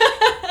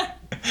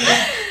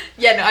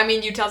 Yeah, no, I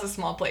mean, Utah's a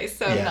small place,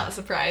 so I'm Yeah. not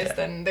surprised.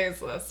 Yeah. And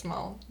there's a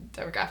small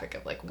demographic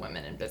of like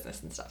women in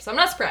business and stuff, so I'm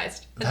not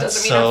surprised. It That's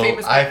doesn't mean I'm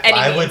famous by any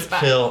means.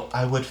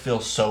 I would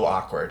feel so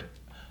awkward.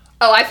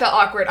 Oh, I felt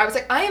awkward. I was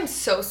like, I am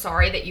so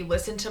sorry that you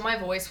listen to my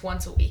voice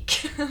once a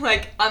week.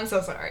 Like, I'm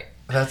so sorry.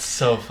 That's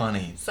so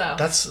funny. So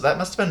that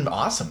must have been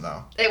awesome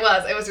though. It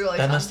was really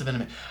fun. That must have been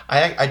amazing.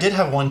 I did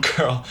have one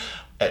girl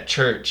at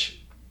church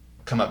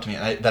come up to me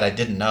that I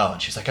didn't know,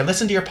 and she's like, I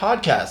listened to your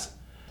podcast,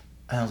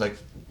 and I was like,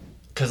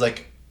 because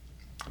like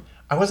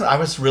I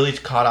was really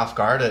caught off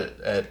guard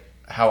at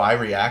how I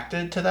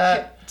reacted to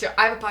that. Do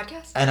I have a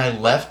podcast? And I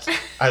left.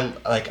 I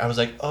was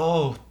like,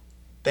 oh,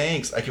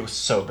 thanks. Like it was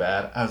so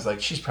bad. I was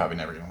like, she's probably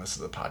never gonna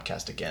listen to the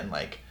podcast again.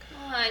 Like,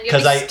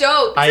 because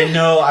stoked. I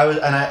know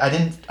I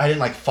didn't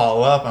like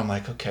follow up. I'm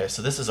like, okay,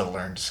 so this is a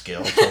learned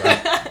skill.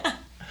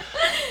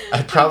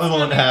 I probably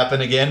won't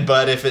happen again,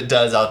 but if it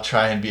does, I'll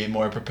try and be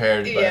more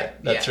prepared.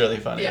 But that's really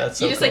funny. Yeah. That's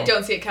so you just cool. like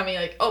don't see it coming.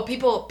 Like, oh,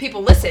 people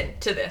listen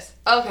to this.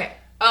 Okay.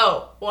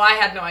 Oh, well, I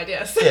had no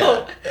idea.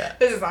 So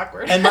this is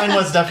awkward. And mine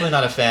was definitely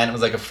not a fan. It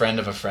was like a friend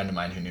of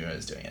mine who knew I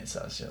was doing it.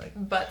 So she's like,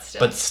 but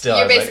still,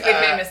 you're basically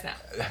famous now.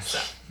 So.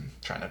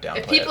 Trying to downplay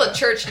if people at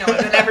church know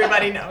it, then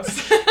everybody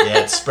knows. Yeah,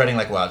 it's spreading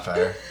like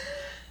wildfire.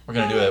 We're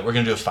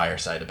gonna do a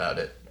fireside about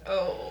it.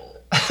 Oh.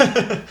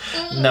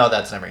 No,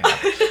 that's never gonna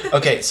happen.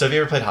 Okay, so have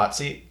you ever played Hot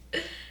Seat?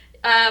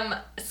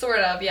 Sort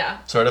of,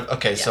 yeah. Sort of?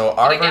 Okay, so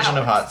our version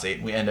of Hot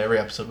Seat, we end every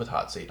episode with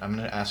Hot Seat. I'm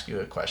going to ask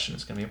you a question.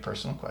 It's going to be a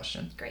personal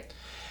question. Great.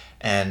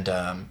 And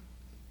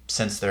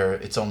since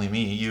it's only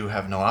me, you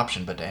have no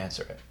option but to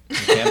answer it. You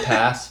can't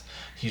pass.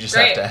 You just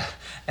have to.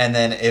 And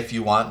then if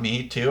you want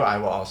me to, I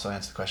will also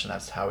answer the question.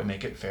 That's how we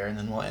make it fair, and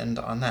then we'll end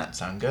on that.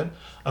 Sound good?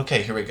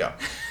 Okay, here we go.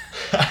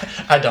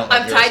 I don't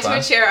like I'm your tied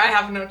response. to a chair. I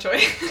have no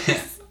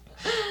choice.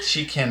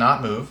 She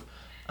cannot move.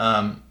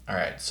 All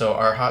right, so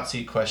our hot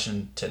seat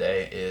question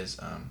today is,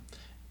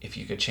 if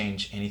you could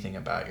change anything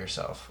about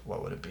yourself,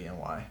 what would it be and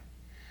why?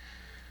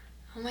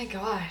 Oh my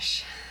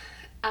gosh.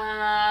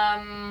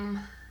 I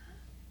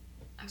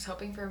was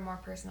hoping for a more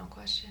personal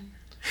question.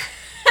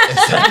 Is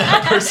that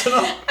not personal?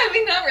 I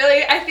mean, not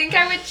really. I think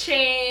I would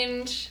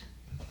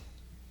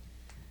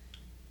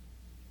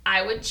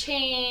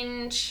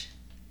change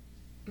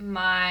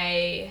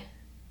my...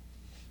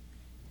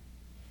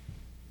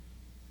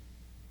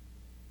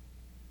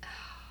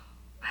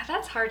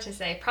 That's hard to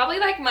say. Probably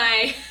like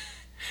my...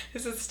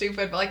 This is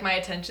stupid, but like my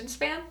attention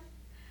span.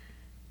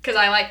 Because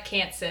I like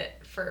can't sit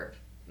for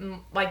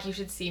like, you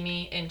should see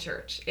me in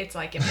church. It's,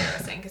 like,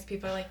 embarrassing because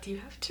people are like, do you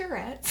have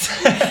Tourette's?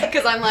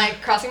 Because I'm,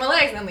 like, crossing my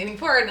legs and then leaning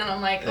forward, and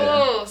I'm like,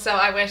 oh. So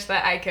I wish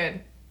that I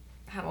could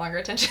have longer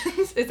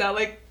attentions. Is that,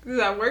 like, does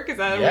that work? Is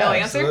that a real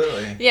answer?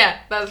 Absolutely. Yeah,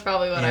 that's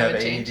probably what You I have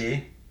would change.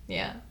 ADD?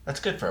 Yeah. That's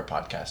good for a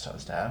podcast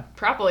host to have.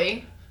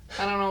 Probably.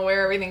 I don't know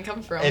where everything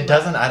comes from. It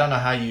doesn't, I don't know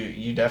how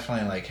you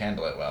definitely, like,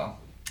 handle it well.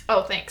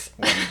 Oh, thanks.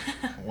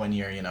 when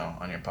you're,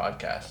 on your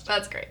podcast.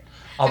 That's great.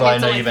 Although I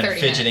know it's you've only been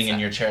 30 fidgeting minutes, in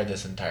your chair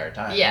this entire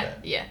time. Yeah,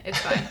 but- yeah, it's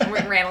fine. We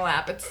ran a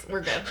lap.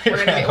 We're good. We We're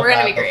ran a gonna be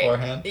lap great.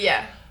 beforehand?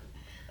 Yeah.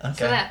 Okay.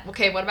 So that.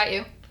 Okay. What about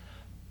you?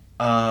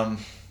 Oh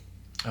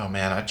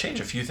man, I'd change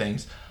a few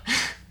things.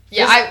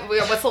 Yeah.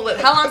 What's the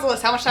list? How long's the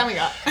list? How much time we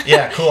got?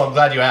 Yeah, cool. I'm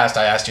glad you asked.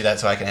 I asked you that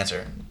so I can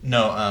answer.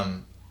 No,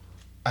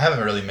 I have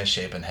a really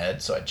misshapen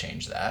head, so I'd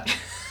change that.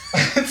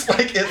 It's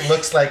like, it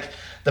looks like,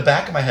 the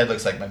back of my head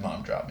looks like my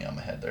mom dropped me on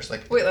my head. There's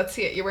like... Wait, let's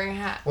see it. You're wearing a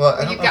hat. Well,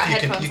 I don't You've know got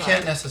if headphones you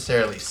can't on.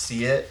 necessarily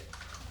see it,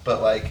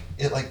 but like,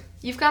 it like...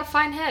 You've got a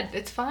fine head.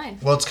 It's fine.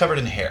 Well, it's covered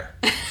in hair.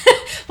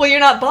 Well, you're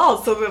not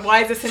bald, so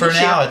why is this an For issue?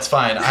 now, it's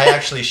fine. I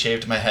actually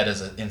shaved my head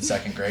in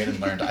second grade and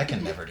learned I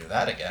can never do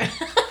that again.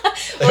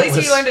 Well, at least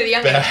was you learned at a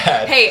young age.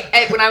 bad.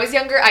 Hey, when I was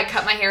younger, I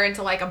cut my hair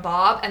into like a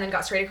bob and then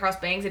got straight across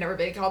bangs, and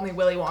everybody called me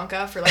Willy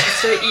Wonka for like a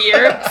straight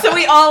year. So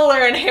we all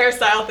learn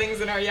hairstyle things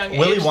in our young age.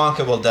 Willy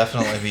Wonka will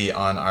definitely be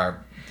on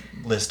our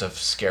list of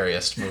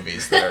scariest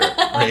movies that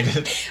are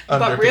rated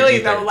under But really,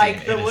 PG-13. though,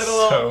 like the It is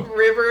little so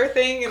river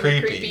thing and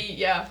creepy. the creepy,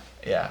 yeah.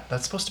 Yeah,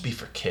 that's supposed to be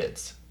for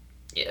kids.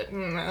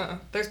 Yeah,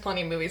 there's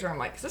plenty of movies where I'm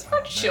like, is this for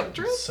Man,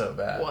 children? It's so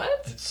bad. What?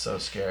 It's so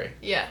scary.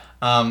 Yeah.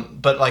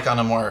 But like on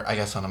a more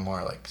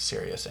like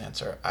serious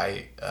answer,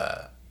 I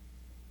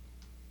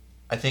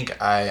think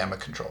I am a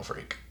control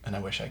freak, and I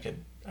wish I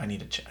could. I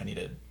need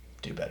to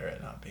do better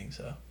at not being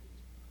so.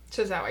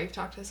 So is that why you've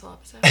talked this whole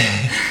episode?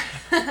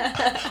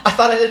 I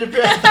thought I did a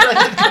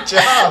good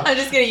job. I'm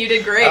just kidding. You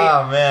did great.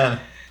 Oh man.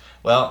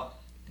 Well,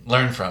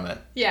 learn from it.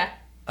 Yeah.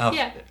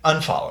 Yeah.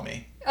 Unfollow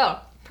me.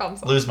 Oh, problem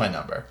solved. Lose my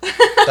number.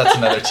 That's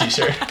another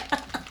T-shirt.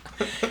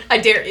 I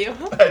dare you.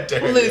 I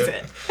dare you. Lose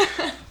it.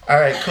 All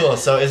right, cool.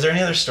 So, is there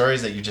any other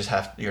stories that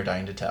you're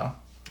dying to tell?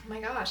 Oh my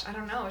gosh, I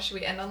don't know. Should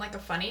we end on like a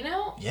funny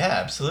note? Yeah,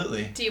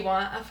 absolutely. Do you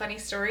want a funny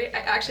story? I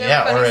actually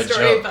have a or funny a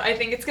story, joke. but I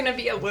think it's going to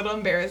be a little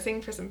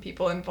embarrassing for some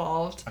people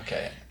involved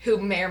Okay. who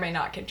may or may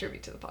not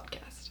contribute to the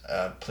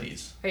podcast.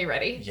 Please. Are you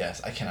ready?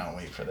 Yes, I cannot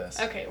wait for this.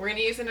 Okay, we're going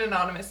to use an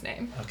anonymous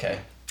name. Okay.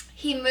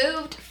 He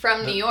moved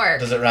from New York.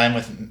 Does it rhyme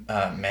with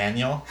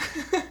manual?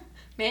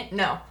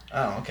 No.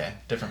 Oh, okay.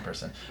 Different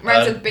person.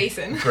 Rhymes with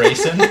basin.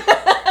 Grayson.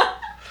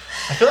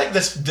 I feel like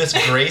this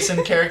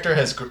Grayson character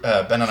has been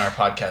on our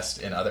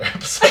podcast in other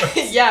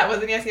episodes. Yeah,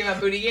 wasn't he asking about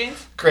booty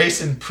games?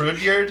 Grayson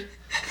Prudyard?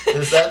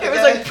 Is that the It was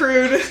guy? like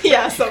prude.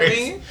 Yeah,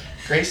 something.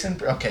 Grayson.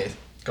 Okay,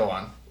 go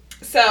on.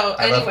 So,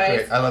 I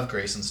anyways. love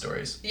Grayson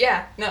stories.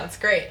 Yeah, no, it's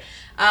great.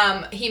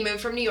 He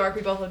moved from New York.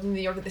 We both lived in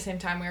New York at the same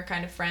time. We were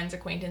kind of friends,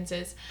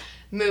 acquaintances.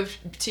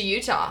 Moved to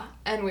Utah,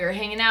 and we were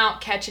hanging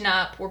out, catching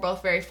up. We're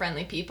both very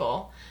friendly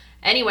people.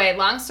 Anyway,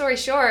 long story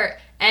short,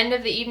 end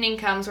of the evening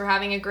comes. We're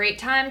having a great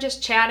time,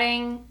 just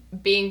chatting,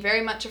 being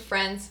very much of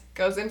friends.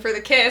 Goes in for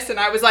the kiss, and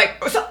I was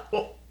like, what's up?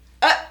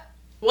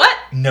 What?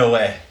 No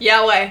way.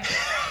 Yeah, way.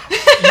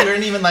 You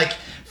weren't even like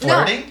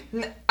flirting?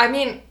 No, I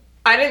mean,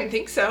 I didn't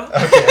think so.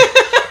 Okay.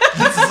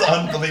 This is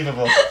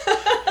unbelievable.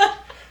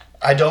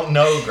 I don't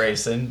know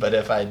Grayson, but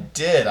if I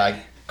did,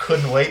 I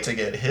couldn't wait to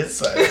get his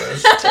side of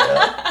this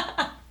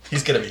tale.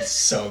 He's gonna be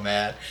so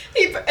mad.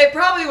 It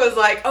probably was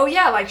like, oh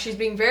yeah, like she's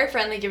being very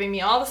friendly, giving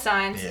me all the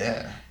signs.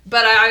 Yeah.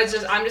 But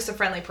I'm just a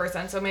friendly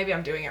person, so maybe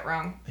I'm doing it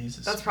wrong.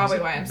 That's probably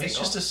why I'm He's single.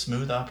 just a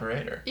smooth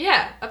operator.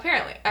 Yeah,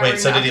 apparently. Wait,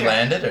 so did he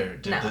land it, or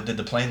No. did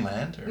the plane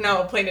land? Or?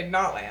 No, plane did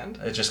not land.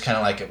 It just kind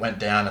of like it went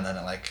down, and then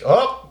it like,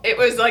 oh, It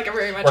was like a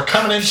very much. we're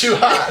coming in too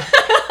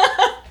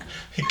hot.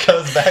 He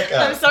goes back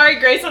up. I'm sorry,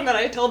 Grayson, that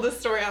I told this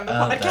story on the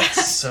Oh, podcast.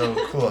 that's so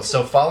cool.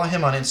 So follow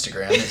him on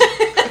Instagram.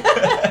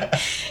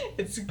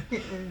 It's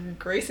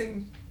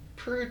Grayson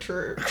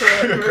Pruder.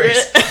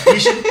 Grace.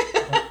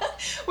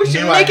 We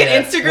should New make idea.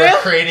 an Instagram.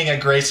 We're creating a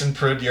Grayson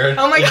Prudyard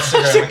Oh my gosh,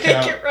 Instagram should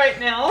account. make it right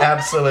now.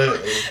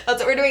 Absolutely. That's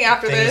what we're doing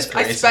after Things this.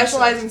 I Grayson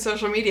specialize says. in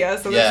social media,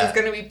 so Yeah. this is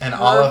going to be and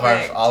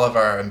perfect. all of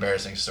our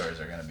embarrassing stories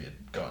are gonna be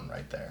going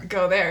right there.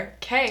 Go there.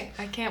 Okay,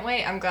 I can't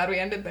wait. I'm glad we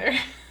ended there.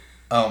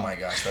 Oh my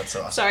gosh, that's so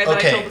awesome. Sorry that I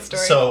okay, told the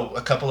story. so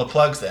a couple of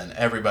plugs then.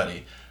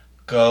 Everybody,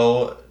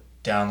 go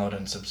download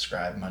and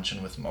subscribe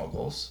Munchin' with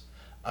Moguls.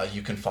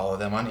 You can follow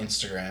them on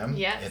Instagram.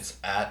 Yes. It's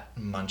at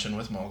Munchin'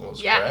 with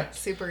Moguls, Yeah, correct?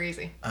 super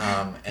easy.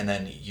 And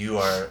then you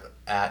are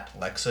at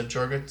Lexa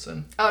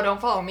Jorgenson. Oh, don't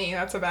follow me.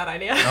 That's a bad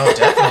idea. Oh,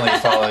 definitely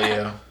follow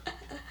you.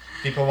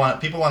 People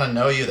want to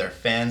know you. They're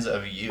fans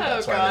of you.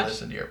 That's why gosh. they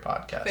listen to your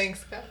podcast.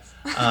 Thanks,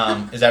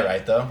 guys. Is that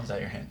right though? Is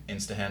that your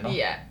Insta handle?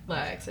 Yeah,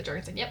 Alexa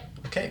Jorgenson. Yep.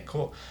 Okay,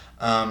 cool.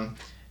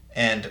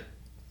 And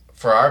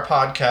for our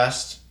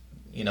podcast,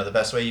 the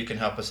best way you can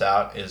help us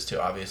out is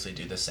to obviously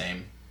do the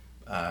same.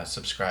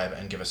 Subscribe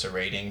and give us a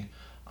rating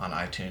on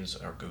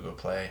iTunes or Google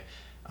Play,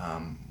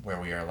 where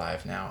we are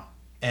live now.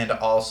 And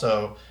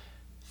also,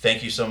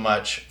 thank you so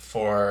much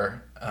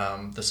for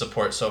the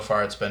support so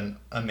far. It's been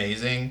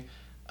amazing.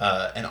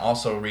 And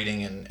also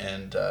reading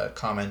and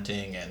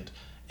commenting and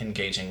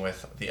engaging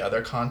with the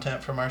other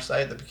content from our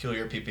site,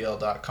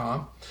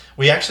 thepeculiarppl.com.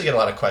 We actually get a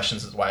lot of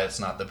questions as why it's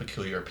not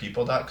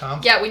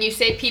thepeculiarpeople.com. Yeah, when you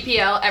say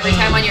PPL every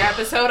time on your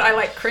episode, I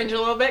like cringe a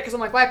little bit because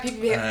I'm like, why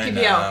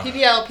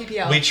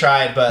PPL? We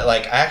tried, but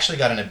like I actually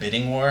got in a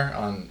bidding war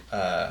on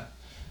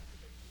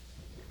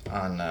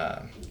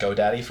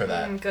GoDaddy for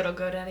that. Good old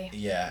GoDaddy.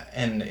 Yeah,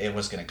 and it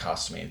was going to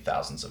cost me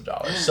thousands of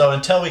dollars. So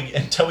until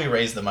we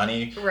raise the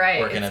money,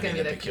 right, we're going to be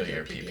the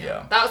Peculiar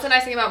PPL. That was the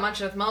nice thing about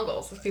Munching with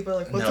Moguls. Is people are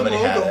like, what's Nobody a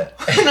mogul? had it.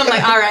 And I'm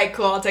like, all right,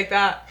 cool, I'll take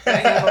that. I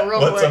have a real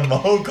What's quick. a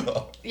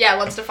mogul? Yeah,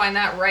 let's define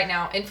that right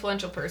now.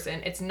 Influential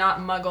person. It's not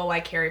muggle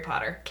like Harry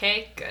Potter.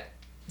 Okay, good.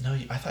 No,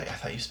 I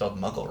thought you spelled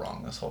muggle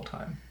wrong this whole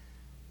time.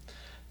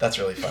 That's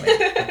really funny.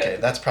 Okay,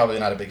 that's probably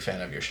not a big fan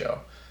of your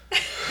show.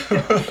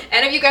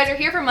 And if you guys are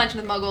here for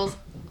Munching with Muggles,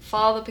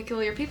 follow the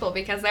Peculiar People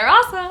because they're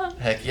awesome.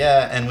 Heck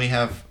yeah, and we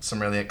have some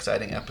really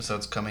exciting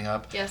episodes coming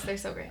up. Yes, they're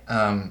so great.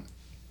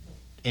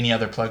 Any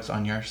other plugs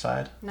on your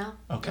side? No.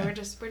 Okay. We're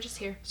just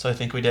here. So I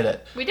think we did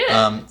it. We did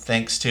it.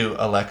 Thanks to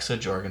Alexa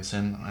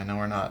Jorgenson. I know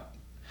we're not.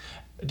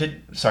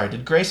 Did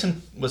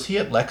Grayson, was he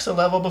at Lexa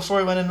level before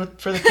he went in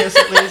for the kiss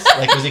at least?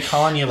 Like, was he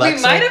calling you Lexa?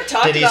 We might have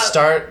talked Did he about-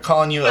 start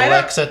calling you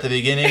Alexa at the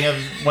beginning of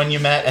when you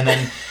met, and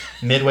then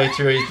midway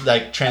through he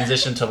like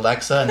transitioned to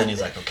Lexa, and then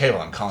he's like, okay,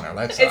 well I'm calling her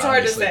Lexa. It's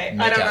hard to obviously. say. I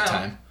Make don't out know.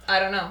 time. I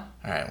don't know.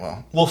 All right,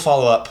 well, we'll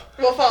follow up.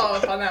 We'll follow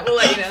up on that. We'll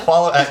let you know.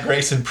 Follow at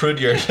Grayson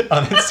Prudyard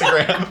on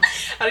Instagram.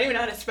 I don't even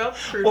know how to spell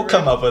Prude. We'll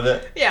come up with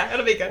it. Yeah,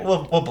 it'll be good.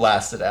 We'll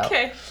blast it out.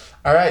 Okay.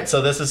 All right,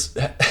 so this is...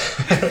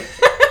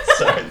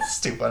 Sorry, it's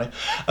too funny.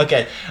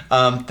 Okay,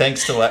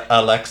 thanks to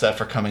Alexa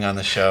for coming on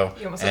the show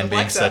You almost said and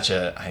being Alexa. such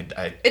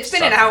a... It's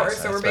been an hour,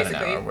 so we're been an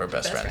basically hour. We're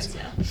best friends.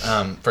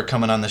 now. For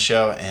coming on the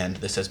show, and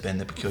this has been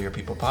the Peculiar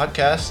People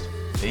Podcast.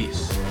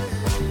 Peace.